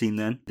Comic-Con scene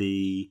then.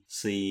 The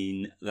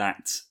scene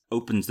that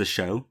opens the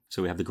show.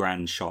 So we have the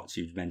grand shots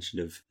you've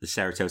mentioned of the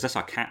Ceratops. That's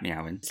our cat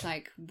meowing. It's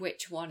like,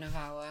 which one of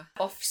our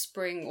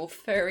offspring or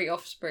furry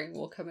offspring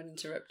will come and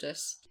interrupt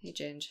us? Hey,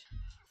 Ginge.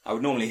 I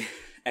would normally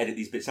edit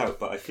these bits out,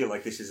 but I feel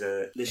like this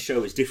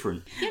show is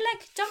different. You're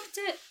like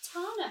Dr.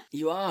 Tana.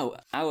 You are.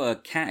 Our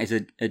cat is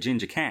a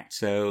ginger cat,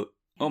 so...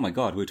 Oh my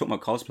god, we were talking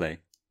about cosplay.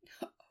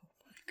 Oh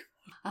my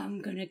god.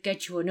 I'm gonna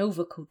get you an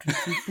overcoat and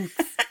some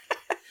boots.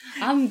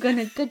 I'm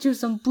gonna get you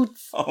some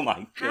boots. Oh my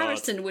god.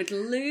 Harrison would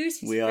lose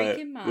his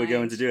freaking mind. We're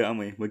going to do it, aren't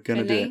we? We're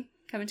going to do it.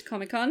 Coming to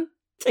Comic-Con?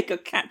 Take a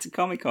cat to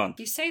Comic-Con.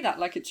 You say that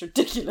like it's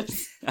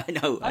ridiculous. I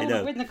know. I want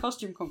to win the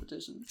costume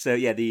competition. So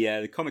yeah,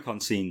 the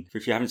Comic-Con scene,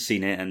 if you haven't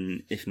seen it,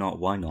 and if not,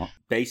 why not?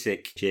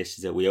 Basic gist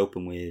is that we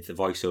open with a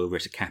voiceover,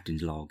 it's a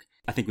captain's log.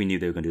 I think we knew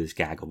they were going to do this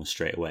gag almost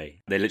straight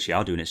away. They literally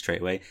are doing it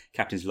straight away.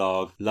 Captain's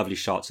log, lovely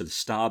shots of the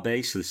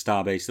starbase. So the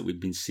starbase that we've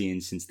been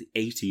seeing since the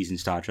 80s in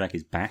Star Trek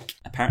is back.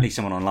 Apparently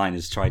someone online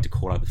has tried to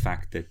call out the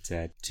fact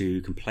that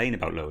to complain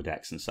about lower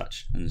decks and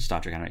such. And the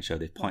Star Trek Animated Show,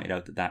 they've pointed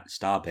out that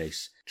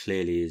starbase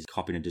clearly is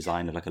copying a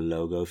design of like a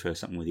logo for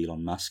something with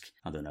Elon Musk.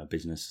 I don't know,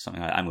 business or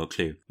something. I haven't got a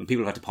clue. When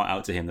people have had to point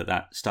out to him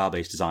that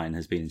starbase design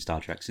has been in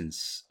Star Trek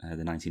since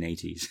the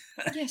 1980s.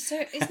 Yeah,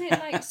 so isn't it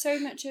like so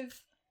much of...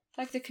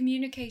 Like, the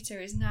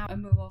communicator is now a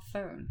mobile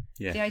phone.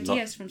 Yeah, the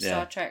ideas from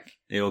Star Trek.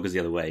 It all goes the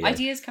other way. Yeah.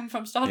 Ideas come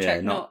from Star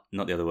Trek, not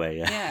the other way.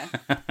 Yeah.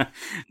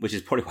 Which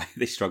is probably why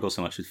they struggle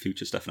so much with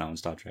future stuff now in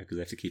Star Trek, because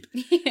they have to keep...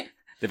 Yeah.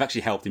 They've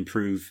actually helped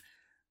improve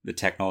the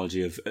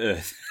technology of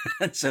Earth.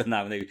 And so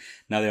now they're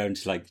having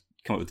to like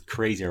come up with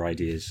crazier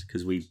ideas,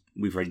 because we've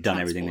already done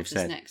everything they've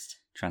said. Next.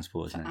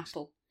 Transporters From next.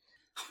 Apple.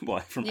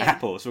 What, from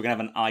Apple? So we're going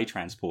to have an eye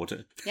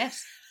transporter.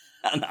 Yes.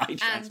 An eye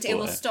transporter. And it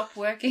will stop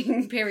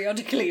working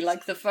periodically,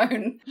 like the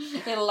phone.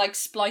 It'll like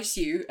splice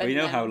you. Well, you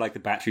know how like the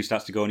battery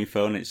starts to go on your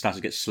phone and it starts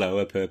to get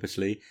slower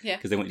purposely? Yeah.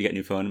 Because they want you to get a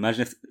new phone.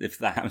 Imagine if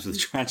that happens with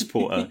the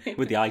transporter,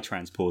 with the eye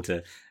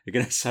transporter, you're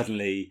going to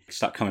suddenly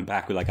start coming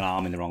back with like an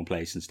arm in the wrong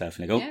place and stuff.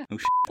 And they go, oh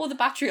shit. Or the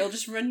battery will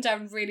just run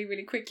down really,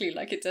 really quickly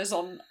like it does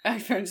on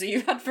iPhones that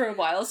you've had for a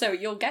while. So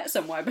you'll get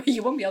somewhere, but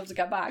you won't be able to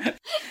get back.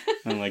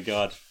 Oh my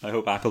god. I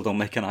hope Apple don't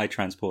make an eye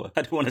transporter.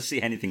 I don't want to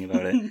see anything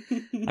about it.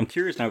 I'm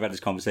curious now about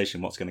this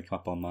conversation, what's going to come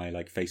up on my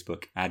like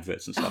Facebook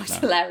adverts and stuff it's now.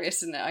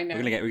 hilarious, isn't it? I know.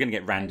 We're gonna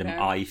get random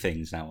eye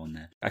things now on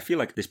there. I feel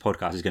like this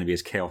podcast is going to be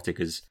as chaotic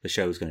as the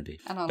show is going to be.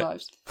 And our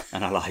lives.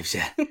 And our lives,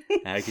 yeah.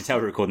 You can tell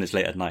we're recording this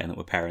late at night and that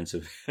we're parents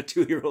of a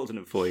 2-year-old and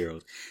a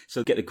 4-year-old.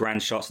 So get the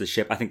grand shots of the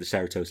ship. I think the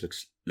Ceratops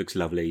looks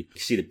lovely.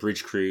 You see the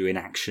bridge crew in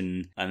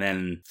action, and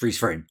then freeze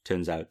frame.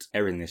 Turns out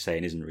everything they're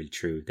saying isn't really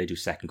true. They do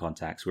second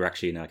contacts. We're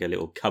actually in like a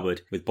little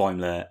cupboard with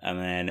Boimler, and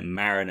then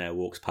Mariner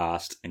walks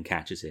past and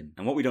catches him.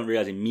 And what we don't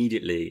realise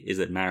immediately is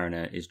that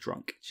Mariner is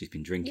drunk. She's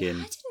been drinking.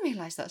 Yeah, I didn't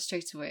realise that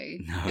straight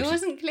away. No, it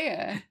wasn't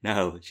clear.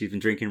 No, she's been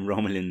drinking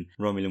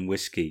Romulan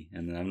whiskey,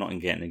 and I'm not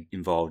getting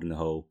involved in the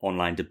whole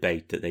online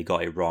debate that they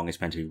got it wrong. It's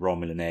meant to be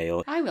Romulan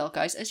ale. I will,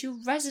 guys. As your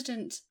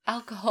resident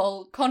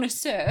alcohol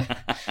connoisseur,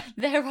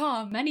 there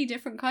are many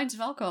different kinds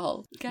of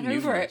alcohol. Get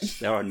over it.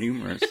 There are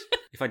numerous.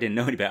 If I didn't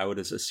know any better, I would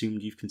have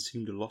assumed you've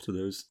consumed a lot of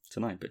those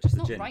tonight, but just the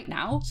Not gin. right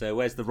now. So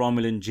where's the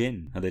Romulan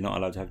gin? Are they not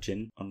allowed to have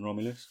gin on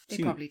Romulus? They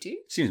probably do.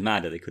 Seems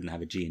mad that they couldn't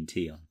have a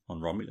G&T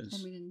on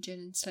Romulus. Romulan gin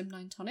and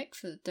Slimline tonic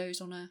for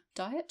those on a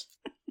diet.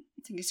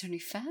 I think it's only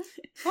fair.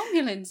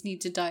 Romulans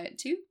need to diet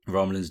too.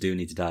 Romulans do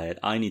need to diet.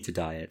 I need to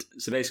diet.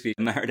 So basically,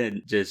 Merida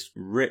just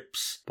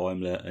rips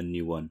Boimler a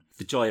new one.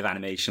 The joy of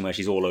animation where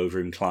she's all over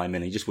him climbing,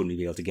 and you just wouldn't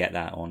be able to get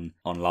that on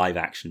live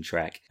action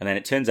Trek. And then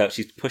it turns out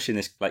she's pushing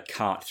this like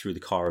cart through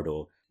the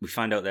corridor. We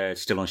find out they're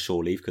still on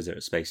shore leave because they're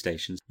at space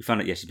stations. We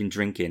find out, she's been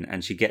drinking,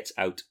 and she gets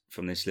out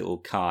from this little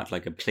cart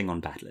like a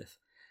Klingon bat'leth.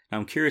 Now,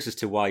 I'm curious as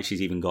to why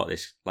she's even got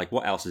this. Like,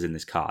 what else is in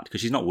this cart?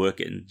 Because she's not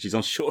working. She's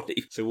on shore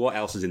leave. So what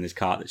else is in this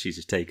cart that she's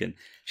just taken?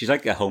 She's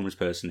like a homeless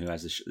person who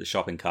has the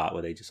shopping cart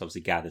where they just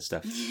obviously gather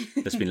stuff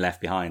that's been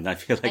left behind. I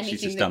feel like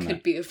she's just done that. Anything that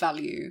could be of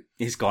value.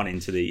 It's gone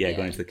into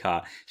gone into the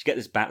cart. She get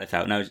this bat'leth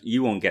out. Now,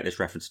 you won't get this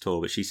reference at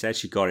all, but she said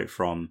she got it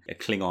from a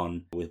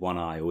Klingon with one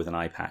eye or with an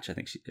eye patch. I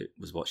think it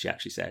was what she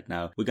actually said.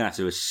 Now, we're going to have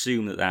to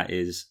assume that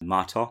is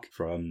Martok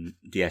from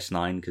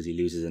DS9 because he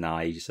loses an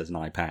eye. He just has an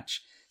eye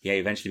patch. Yeah, he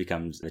eventually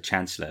becomes the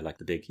Chancellor, like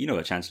the big, you know,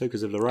 the Chancellor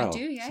because of L'Rell. I do,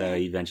 yeah. So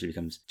he eventually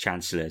becomes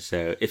Chancellor.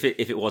 So if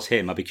it was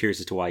him, I'd be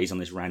curious as to why he's on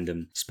this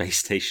random space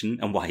station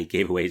and why he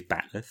gave away his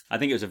bat'leth. I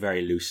think it was a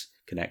very loose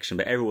connection,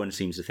 but everyone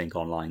seems to think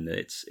online that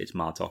it's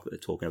Martok that they're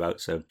talking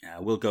about. So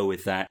we'll go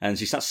with that. And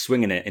she starts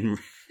swinging it in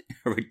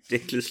a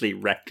ridiculously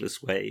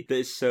reckless way that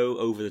is so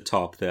over the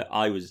top that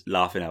I was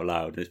laughing out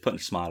loud and it's putting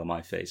a smile on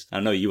my face. I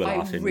know you were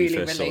laughing when you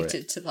first saw it. I really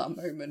related to that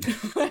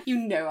moment. You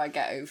know I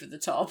get over the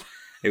top.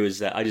 It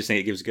was, I just think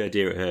it gives a good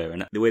idea at her.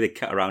 And the way they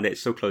cut around it,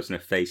 it's so close in her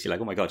face. You're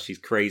like, oh my God, she's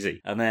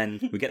crazy. And then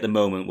we get the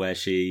moment where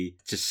she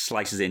just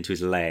slices it into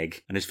his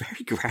leg. And it's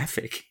very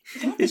graphic.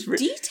 It's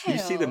detail. You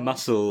see the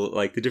muscle,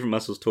 like the different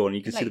muscles torn.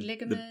 You can like see the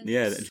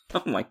ligaments.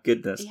 Oh my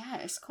goodness. Yeah,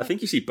 it's quite... I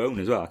think you see bone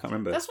as well. I can't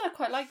remember. That's what I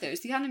quite like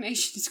those. The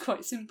animation is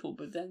quite simple,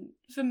 but then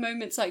for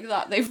moments like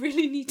that, they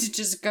really need to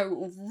just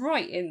go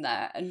right in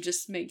there and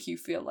just make you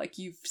feel like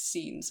you've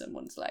seen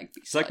someone's leg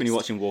be It's like when you're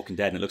watching Walking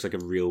Dead and it looks like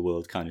a real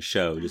world kind of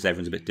show. Just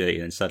everyone's a bit dirty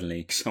and then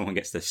suddenly someone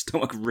gets their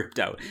stomach ripped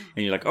out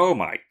and you're like, oh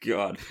my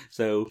God.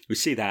 So we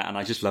see that and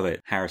I just love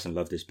it. Harrison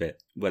loved this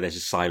bit where there's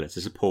just silence.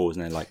 There's a pause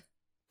and they're like,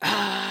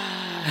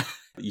 ah.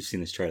 You've seen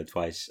this trailer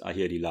twice. I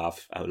heard you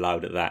laugh out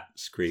loud at that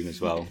scream as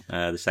well.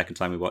 The second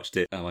time we watched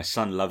it, my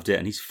son loved it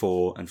and he's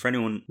 4. And for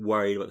anyone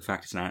worried about the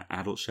fact it's an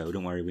adult show,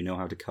 don't worry, we know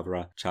how to cover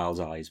our child's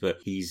eyes. But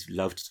he's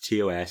loved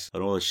TOS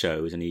and all the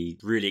shows and he's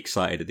really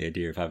excited at the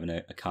idea of having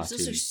a cartoon.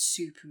 It's also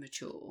super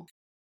mature.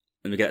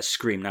 And we get a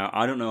scream. Now,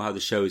 I don't know how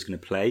the show is going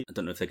to play. I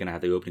don't know if they're going to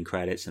have the opening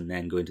credits and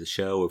then go into the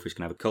show, or if it's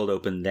going to have a cold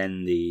open,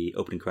 then the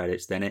opening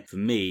credits, then it. For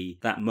me,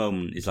 that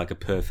moment is like a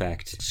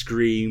perfect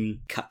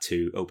scream, cut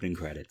to opening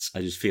credits.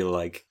 I just feel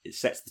like it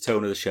sets the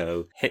tone of the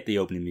show, hit the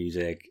opening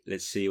music,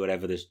 let's see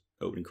whatever the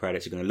opening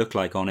credits are going to look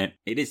like on it.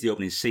 It is the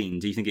opening scene.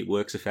 Do you think it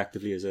works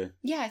effectively as a...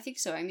 Yeah, I think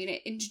so. I mean,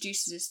 it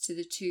introduces us to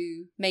the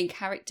two main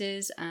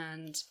characters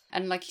and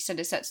like you said,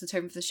 it sets the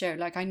tone for the show.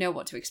 Like, I know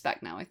what to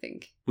expect now, I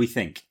think. We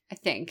think. I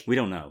think. We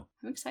don't know.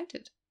 I'm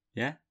excited.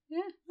 Yeah?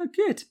 Yeah. Oh,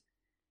 good.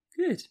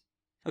 Good.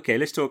 Okay,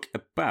 let's talk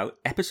about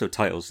episode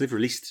titles. They've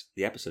released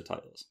the episode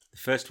titles. The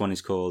first one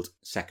is called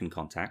Second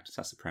Contact. So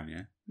that's the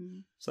premiere.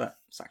 Mm. So that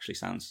actually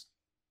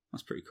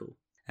that's pretty cool.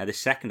 The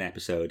second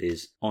episode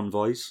is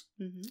Envoys,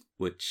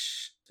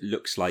 which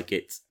looks like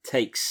it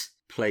takes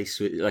place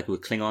with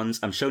Klingons.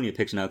 I'm showing you a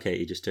picture now,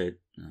 Katie, just to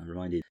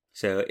remind you.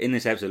 So in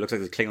this episode, it looks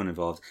like there's a Klingon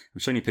involved. I'm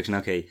showing you a picture now,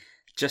 Katie.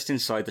 Just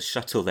inside the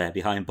shuttle there,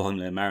 behind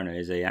Boimler and Mariner,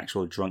 is a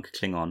actual drunk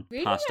Klingon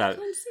really? passed out.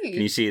 Can't see.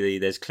 Can you see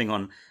there's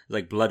Klingon,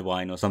 like blood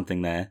wine or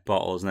something there,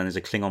 bottles, and then there's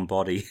a Klingon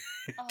body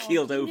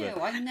keeled over.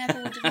 No, I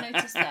never would have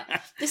noticed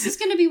that. This is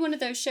going to be one of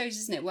those shows,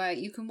 isn't it, where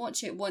you can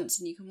watch it once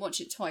and you can watch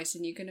it twice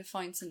and you're going to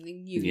find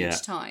something new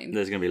each time.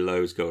 There's going to be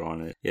loads going on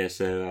in it. Yeah,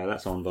 so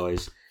that's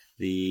Envoys.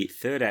 The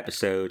third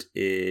episode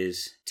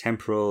is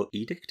Temporal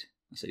Edict.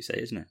 That's how you say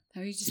it, isn't it?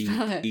 How do you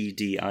spell it?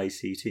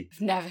 EDICT. I've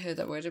never heard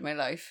that word in my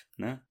life.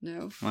 No?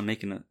 No. Am I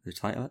making the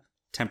title up?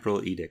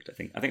 Temporal Edict, I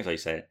think. I think that's how you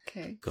say it.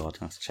 Okay. God,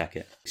 I have to check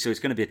it. So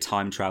it's going to be a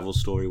time travel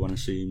story, one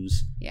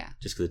assumes. Yeah.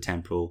 Just because of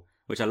temporal,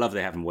 which I love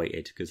they haven't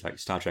waited, because like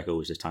Star Trek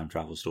always does time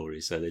travel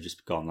stories, so they've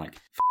just gone like,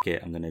 F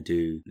it, I'm going to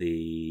do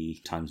the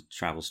time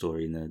travel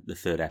story in the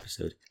third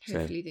episode.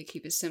 Hopefully they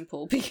keep it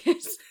simple,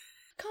 because...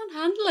 can't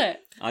handle it.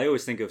 I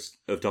always think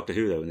of Doctor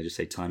Who though when they just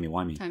say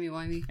timey-wimey.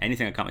 Timey-wimey.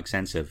 Anything I can't make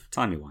sense of,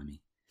 timey-wimey.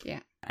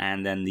 Yeah.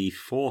 And then the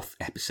fourth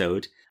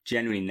episode,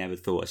 genuinely never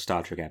thought a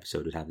Star Trek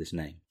episode would have this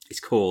name. It's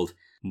called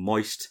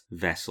Moist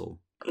Vessel.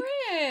 Grim.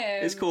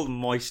 It's called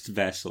Moist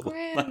Vessel.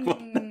 Grim.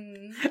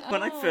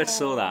 When I first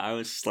saw that, I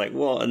was just like,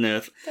 what on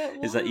earth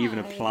is that even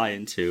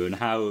applying to? And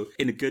how,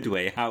 in a good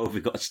way, how have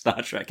we got a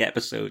Star Trek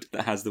episode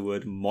that has the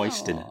word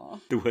moist in it?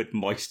 The word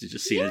moist is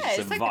just seen as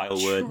a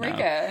vile word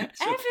now.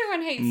 So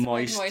everyone hates the word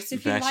moist.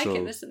 If you like vessel.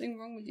 it, there's something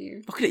wrong with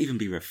you. What could it even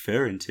be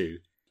referring to?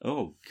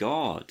 Oh,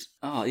 God.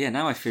 Oh, yeah,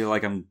 now I feel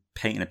like I'm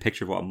painting a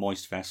picture of what a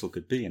moist vessel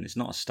could be, and it's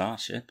not a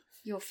starship.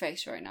 Your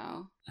face right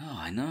now. Oh,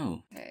 I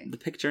know. Okay. The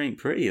picture ain't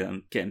pretty that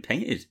I'm getting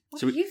painted.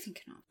 What are you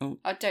thinking of?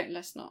 Oh.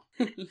 Let's not.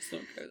 Let's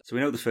not go. So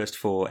we know the first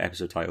 4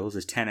 episode titles.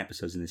 There's 10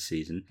 episodes in this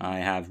season. I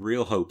have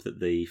real hope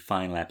that the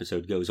final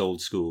episode goes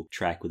old school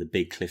Trek with a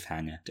big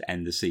cliffhanger to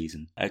end the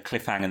season. A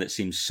cliffhanger that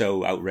seems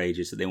so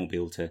outrageous that they won't be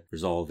able to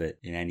resolve it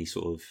in any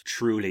sort of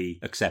truly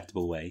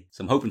acceptable way.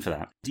 So I'm hoping for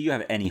that. Do you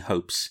have any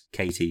hopes,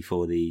 Katie,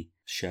 for the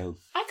show?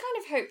 I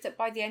kind of hope that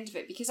by the end of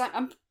it, because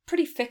I'm a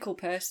pretty fickle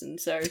person,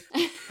 so...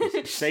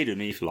 Stayed with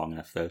me for long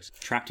enough, though.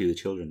 Trapped you with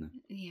the children, though.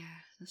 Yeah,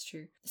 that's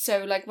true.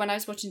 So, like, when I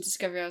was watching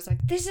Discovery, I was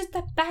like, this is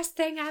the best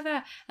thing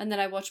ever! And then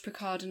I watched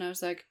Picard and I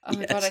was like, oh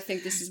my god, I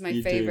think this is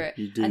my favourite.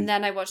 You do. And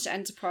then I watched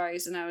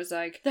Enterprise and I was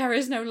like, there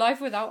is no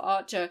life without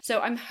Archer.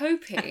 So I'm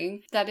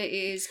hoping that it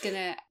is going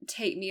to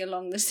take me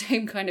along the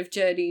same kind of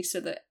journey so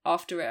that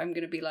after it I'm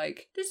going to be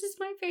like, this is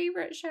my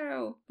favourite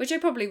show. Which I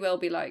probably will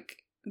be like,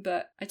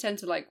 but I tend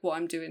to like what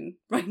I'm doing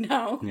right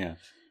now. Yeah.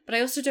 But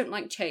I also don't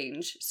like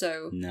change,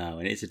 so... No,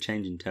 and it's a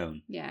change in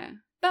tone. Yeah.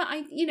 But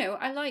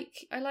I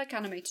like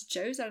animated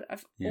shows.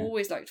 I've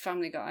always liked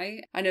Family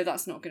Guy. I know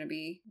that's not going to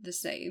be the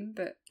same,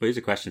 but... But here's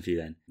a question for you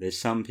then. There's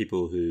some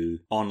people who,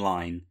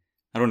 online,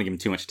 I don't want to give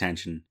them too much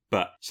attention,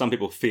 but some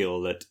people feel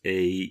that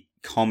a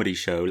comedy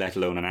show, let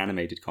alone an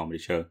animated comedy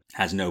show,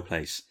 has no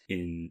place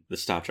in the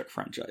Star Trek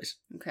franchise.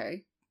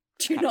 Okay.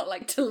 Do you not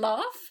like to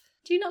laugh?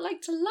 Do you not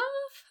like to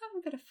laugh?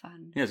 Have a bit of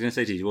fun. Yeah, I was going to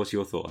say to you, what's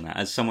your thought on that?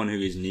 As someone who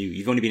is new,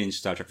 you've only been in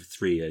Star Trek for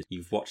 3 years.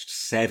 You've watched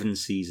 7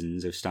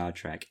 seasons of Star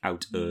Trek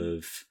out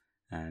of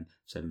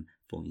 7,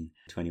 14,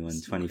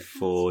 21,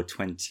 24,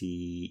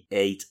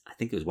 28. I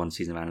think it was 1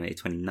 season of animated,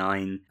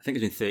 29. I think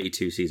it's been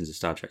 32 seasons of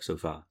Star Trek so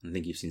far. I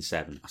think you've seen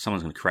 7.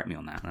 Someone's going to correct me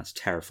on that, and that's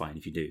terrifying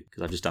if you do,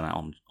 because I've just done that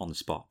on the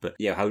spot. But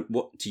yeah,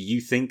 what do you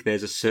think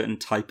there's a certain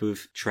type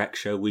of Trek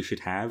show we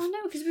should have? Oh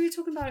no, because we were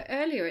talking about it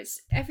earlier.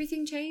 It's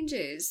everything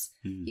changes.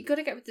 You got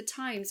to get with the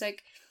times.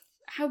 Like,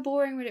 how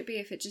boring would it be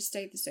if it just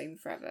stayed the same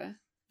forever?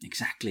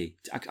 Exactly.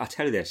 I'll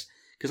tell you this.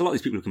 Because a lot of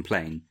these people who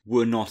complain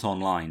were not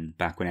online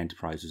back when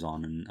Enterprise was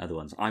on and other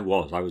ones. I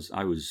was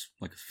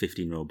like a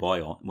 15-year-old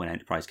boy when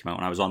Enterprise came out,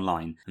 and I was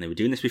online. And they were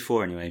doing this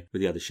before anyway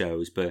with the other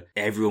shows, but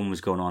everyone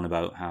was going on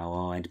about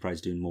how Enterprise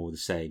is doing more of the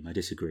same. I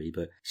disagree,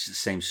 but it's just the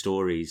same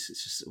stories.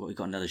 It's just, we've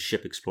got another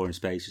ship exploring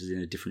space, it's in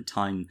a different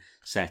time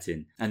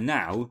setting. And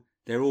now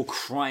they're all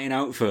crying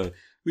out for,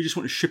 we just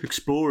want a ship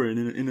exploring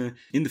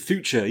in the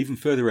future, even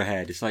further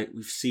ahead. It's like,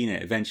 we've seen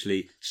it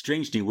eventually.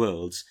 Strange New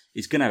Worlds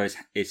is going to have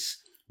its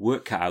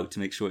work cut out to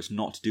make sure it's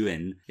not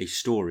doing a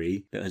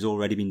story that has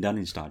already been done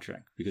in Star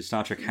Trek, because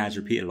Star Trek has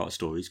repeated a lot of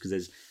stories, because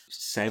there's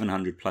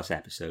 700 plus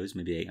episodes,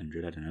 maybe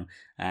 800, I don't know,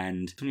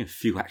 and only a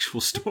few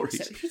actual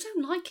stories. Also, if you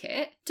don't like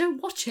it,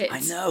 don't watch it. I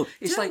know,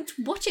 it's don't like,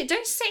 watch it.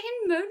 Don't sit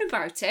and moan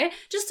about it.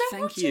 Just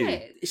don't watch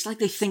it. It's like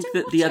they think don't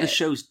that watch the other it.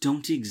 shows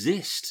don't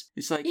exist.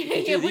 It's like,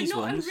 if you do we're these not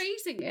ones,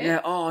 erasing it.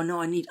 yeah, oh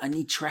no, I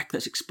need Trek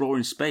that's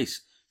exploring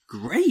space.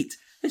 Great.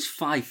 There's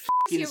 5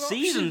 fucking your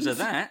seasons of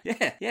options.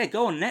 that. Yeah,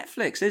 go on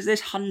Netflix.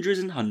 There's hundreds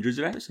and hundreds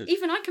of episodes.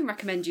 Even I can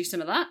recommend you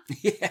some of that.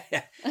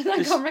 Yeah. And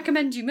I can't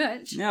recommend you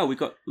much. No, we've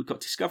got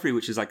Discovery,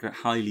 which is like that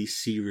highly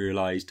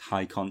serialized,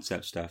 high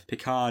concept stuff.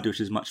 Picard, which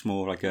is much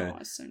more like a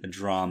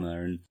drama,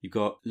 and you've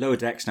got Lower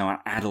Decks now, an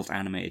adult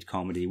animated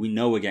comedy. We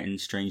know we're getting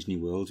Strange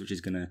New Worlds, which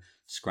is going to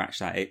scratch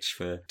that itch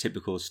for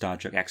typical Star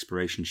Trek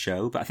exploration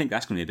show, but I think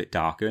that's going to be a bit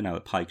darker now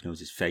that Pike knows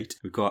his fate.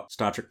 We've got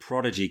Star Trek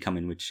Prodigy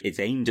coming, which is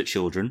aimed at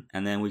children,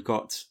 and then we've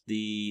got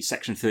the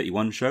Section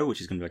 31 show, which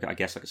is going to be, like, I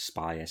guess, like a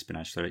spy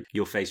espionage story.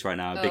 Your face right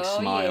now, a big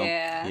smile.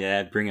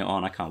 Yeah, bring it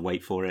on. I can't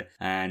wait for it.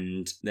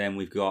 And then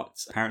we've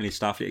got apparently a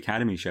Starfleet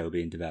Academy show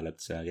being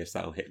developed, so I guess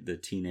that'll hit the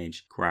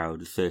teenage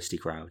crowd, the thirsty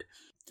crowd.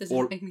 Does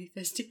it make me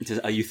thirsty?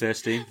 Are you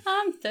thirsty?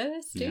 I'm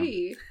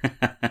thirsty.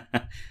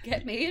 No.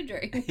 Get me a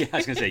drink. Yeah, I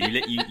was going to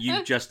say,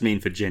 you just mean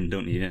for gin,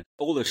 don't you? Yeah.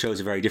 All those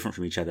shows are very different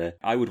from each other.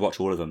 I would watch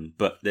all of them,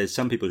 but there's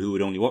some people who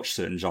would only watch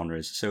certain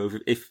genres. So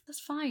if that's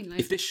fine.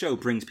 If this show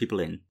brings people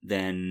in,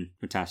 then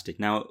fantastic.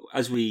 Now,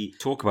 as we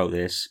talk about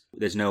this,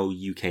 there's no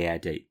UK air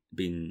date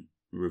being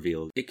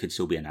revealed. It could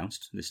still be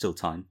announced. There's still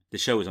time. The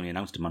show was only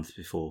announced a month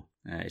before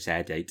its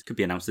air date. It could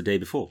be announced the day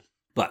before.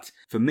 But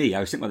for me, I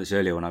was thinking about this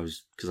earlier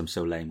because I'm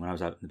so lame, when I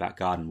was out in the back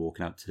garden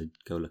walking out to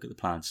go look at the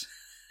plants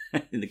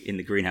in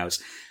the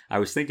greenhouse, I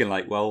was thinking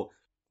like, well,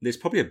 there's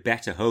probably a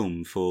better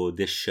home for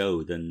this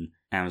show than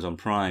Amazon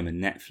Prime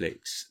and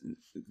Netflix.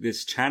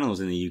 There's channels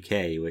in the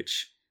UK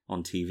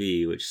on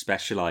TV which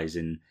specialise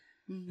in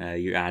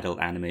your adult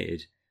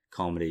animated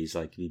comedies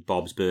like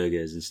Bob's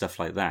Burgers and stuff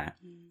like that.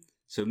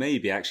 So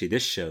maybe actually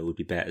this show would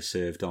be better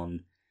served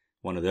on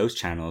one of those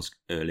channels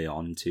early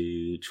on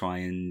to try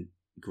and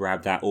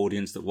grab that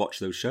audience that watch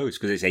those shows,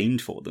 because it's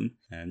aimed for them,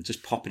 and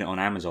just popping it on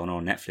Amazon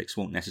or Netflix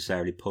won't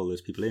necessarily pull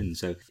those people in.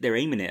 So they're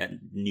aiming it at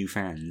new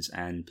fans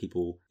and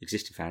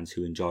existing fans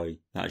who enjoy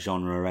that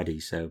genre already.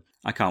 So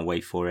I can't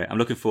wait for it. I'm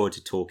looking forward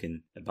to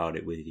talking about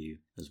it with you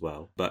as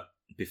well. But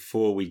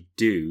before we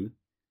do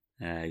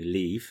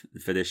leave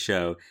for this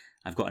show,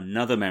 I've got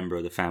another member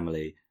of the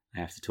family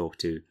I have to talk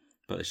to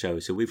about the show.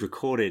 So we've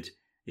recorded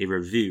a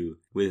review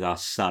with our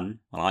son.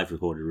 Well, I've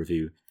recorded a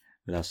review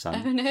with our I son,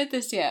 haven't heard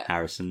this yet.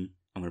 Harrison.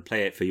 I'm going to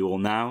play it for you all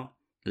now,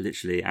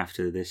 literally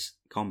after this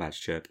combat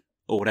chirp,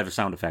 or whatever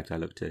sound effect I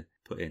look to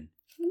put in.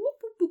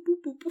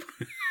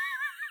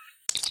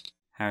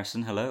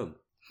 Harrison, hello.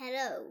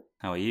 Hello.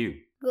 How are you?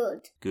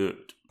 Good.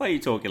 Good. Why are you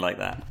talking like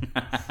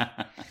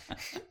that?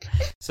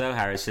 So,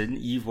 Harrison,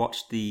 you've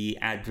watched the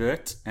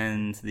advert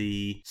and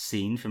the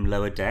scene from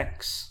Lower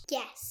Decks.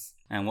 Yes.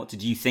 And what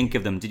did you think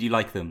of them? Did you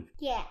like them?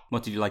 Yeah.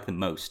 What did you like the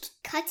most?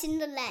 Cutting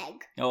the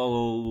leg.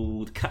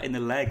 Oh, cutting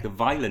the leg, the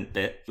violent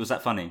bit. Was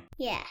that funny?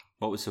 Yeah.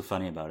 What was so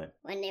funny about it?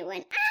 When it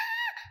went,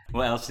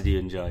 What else did you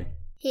enjoy?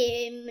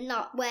 him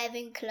not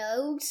wearing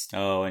clothes.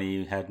 Oh, and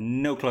he had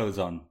no clothes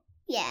on.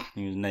 Yeah.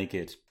 He was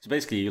naked. So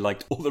basically, you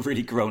liked all the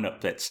really grown-up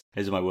bits.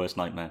 Those are my worst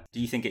nightmare. Do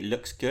you think it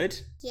looks good?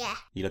 Yeah.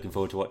 You looking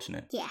forward to watching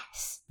it?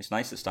 Yes. It's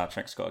nice that Star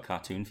Trek's got a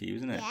cartoon for you,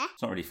 isn't it? Yeah.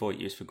 It's not really for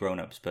you, it's for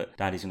grown-ups, but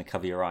Daddy's going to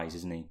cover your eyes,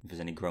 isn't he? If there's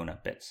any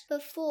grown-up bits.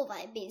 Before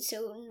I'd been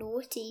so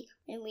naughty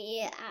when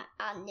we were at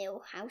our new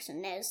house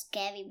and there was a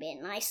scary bit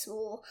and I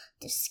saw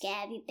the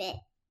scary bit.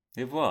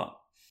 If what?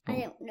 I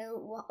don't know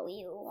what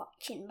we were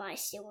watching, but I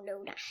still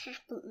know that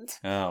happened.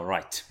 Oh,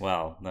 right.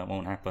 Well, that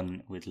won't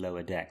happen with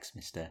Lower Decks,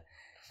 mister.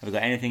 Have you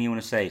got anything you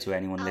want to say to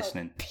anyone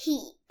listening?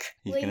 Peek.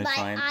 He's With gonna my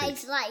try and peek.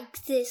 eyes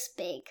like this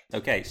big.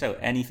 Okay, so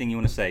anything you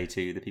want to say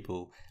to the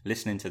people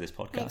listening to this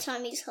My podcast?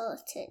 tummy's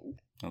hurting.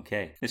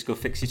 Okay, let's go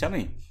fix your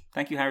tummy.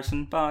 Thank you,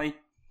 Harrison. Bye.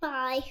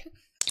 Bye.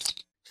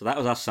 So that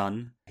was our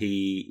son.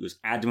 He was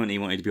adamant he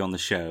wanted to be on the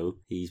show.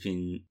 He's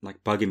been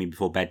like bugging me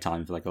before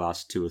bedtime for like the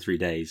last 2 or 3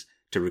 days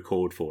to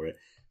record for it.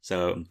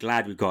 So I'm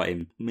glad we've got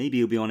him. Maybe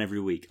he'll be on every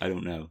week. I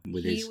don't know.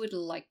 He would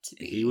like to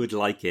be. He would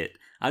like it.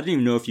 I don't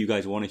even know if you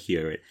guys want to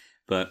hear it,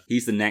 but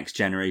he's the next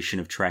generation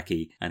of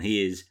Trekkie, and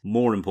he is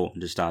more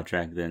important to Star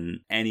Trek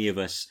than any of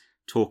us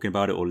talking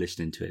about it or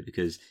listening to it.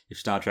 Because if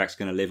Star Trek's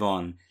going to live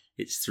on,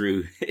 it's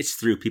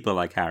through people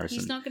like Harrison.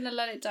 He's not going to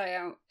let it die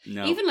out.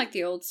 No. Even like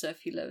the old stuff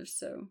he loves,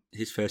 so.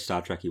 His first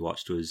Star Trek he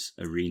watched was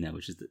Arena,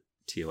 which is the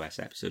TOS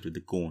episode with the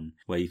Gorn,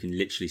 where you can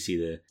literally see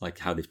the like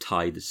how they've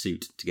tied the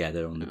suit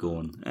together on the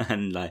Gorn,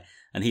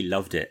 and he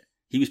loved it.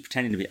 He was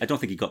pretending to be. I don't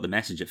think he got the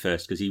message at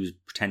first because he was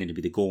pretending to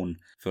be the Gorn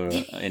for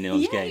in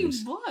those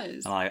games. He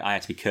was. And I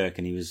had to be Kirk,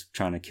 and he was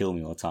trying to kill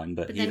me all the time.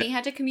 But then he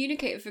had a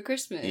communicator for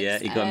Christmas. Yeah,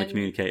 he got him a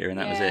communicator, and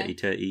that was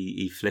it.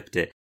 He flipped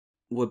it.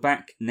 We're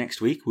back next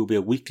week. We'll be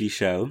a weekly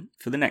show.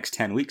 For the next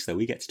 10 weeks, though,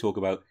 we get to talk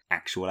about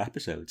actual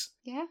episodes.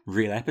 Yeah.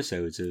 Real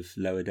episodes of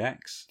Lower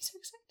Decks. So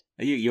excited.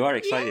 You are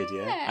excited,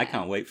 yeah? Yeah. I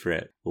can't wait for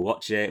it. We'll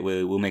watch it.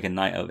 We'll make a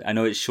night of it. I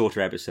know it's shorter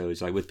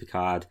episodes, like with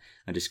Picard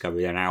and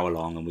Discovery, they're an hour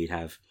long, and we'd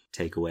have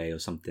takeaway or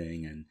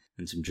something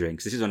and some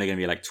drinks. This is only going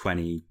to be like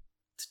 20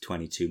 to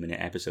 22-minute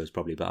episodes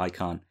probably, but I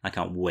can't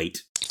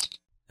wait.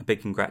 A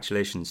big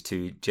congratulations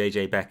to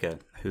JJ Becker,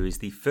 who is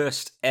the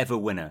first ever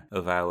winner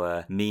of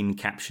our meme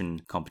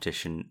caption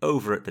competition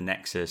over at the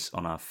Nexus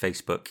on our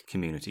Facebook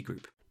community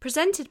group.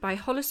 Presented by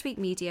Holosuite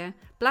Media,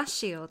 Blast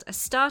Shield, a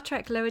Star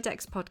Trek Lower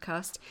Decks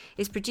podcast,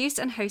 is produced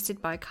and hosted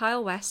by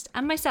Kyle West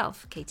and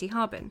myself, Katie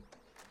Harbin.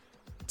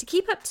 To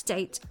keep up to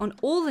date on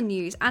all the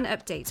news and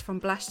updates from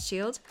Blast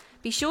Shield,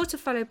 be sure to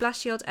follow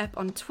Blast Shield up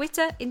on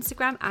Twitter,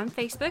 Instagram, and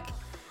Facebook.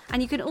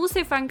 And you can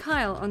also find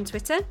Kyle on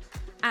Twitter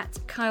at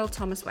Kyle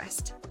Thomas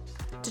West.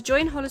 To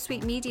join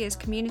Holosuite Media's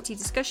community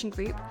discussion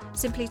group,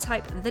 simply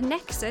type The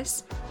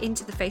Nexus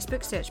into the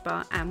Facebook search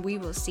bar and we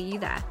will see you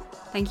there.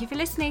 Thank you for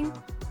listening.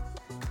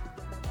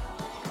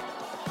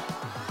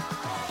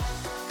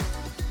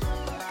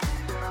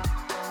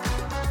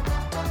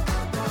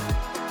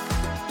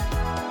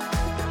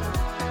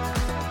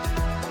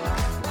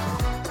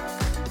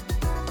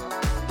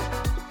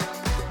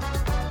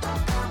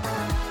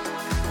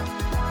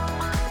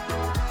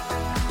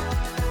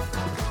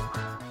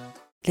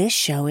 This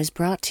show is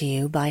brought to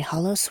you by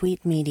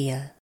Holosuite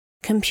Media.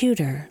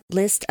 Computer,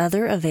 list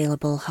other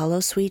available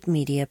Holosuite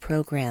Media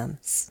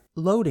programs.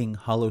 Loading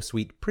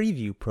Holosuite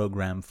preview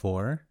program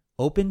for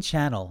Open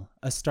Channel,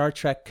 a Star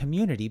Trek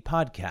community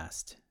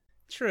podcast.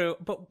 True,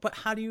 but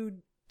how do you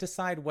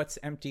decide what's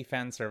empty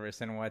fan service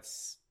and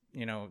what's,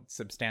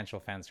 substantial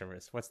fan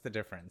service? What's the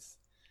difference?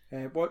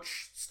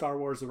 Watch Star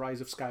Wars: The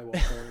Rise of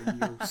Skywalker and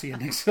you'll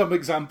see some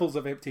examples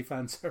of empty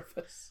fan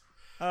service.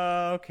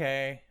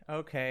 Okay.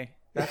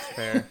 That's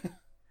fair.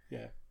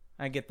 Yeah.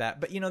 I get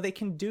that. But, they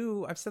can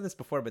do, I've said this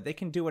before, but they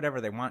can do whatever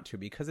they want to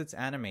because it's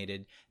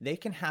animated. They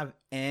can have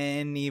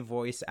any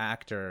voice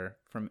actor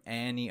from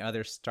any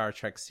other Star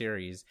Trek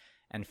series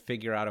and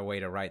figure out a way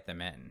to write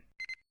them in.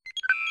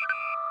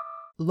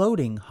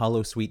 Loading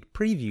Holosuite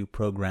preview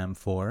program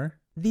for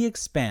The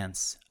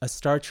Expanse, a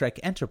Star Trek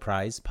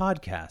Enterprise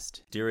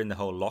podcast. During the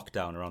whole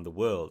lockdown around the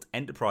world,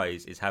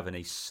 Enterprise is having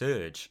a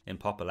surge in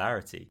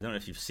popularity. I don't know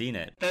if you've seen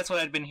it. That's what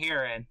I'd been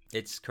hearing.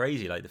 It's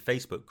crazy, like the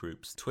Facebook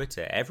groups,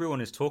 Twitter, everyone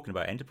is talking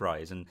about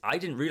Enterprise, and I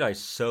didn't realize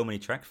so many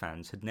Trek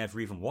fans had never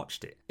even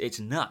watched it. It's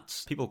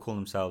nuts. People call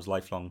themselves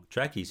lifelong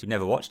Trekkies who've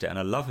never watched it and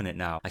are loving it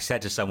now. I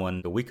said to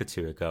someone a week or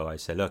two ago, I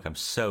said, look, I'm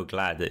so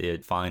glad that you're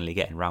finally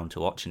getting around to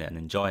watching it and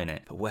enjoying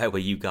it. But where were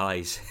you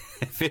guys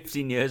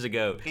 15 years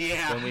ago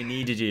when we needed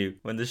needed you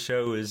when the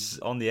show was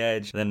on the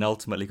edge, then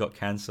ultimately got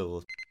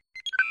cancelled.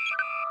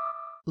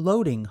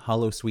 Loading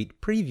Holosuite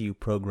preview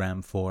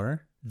program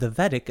for The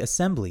Vedic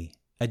Assembly,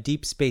 a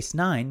Deep Space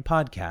Nine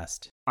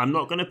podcast. I'm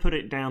not going to put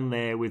it down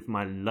there with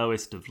my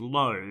lowest of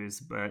lows,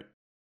 but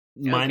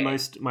my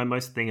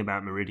most thing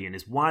about Meridian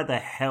is why the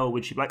hell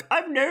would she be like,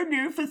 I've known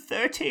you for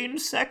 13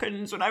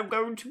 seconds and I'm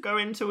going to go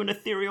into an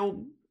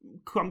ethereal,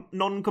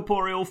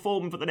 non-corporeal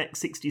form for the next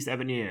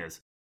 67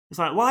 years. It's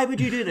like, why would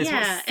you do this?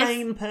 What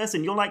sane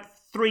person? You're like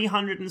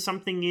 300 and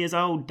something years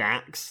old,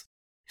 Dax.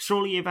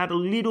 Surely you've had a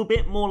little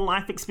bit more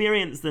life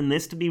experience than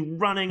this to be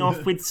running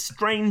off with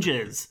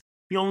strangers.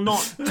 You're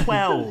not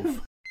 12.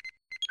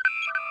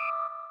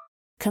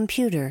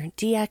 Computer,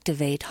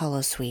 deactivate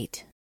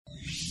Holosuite.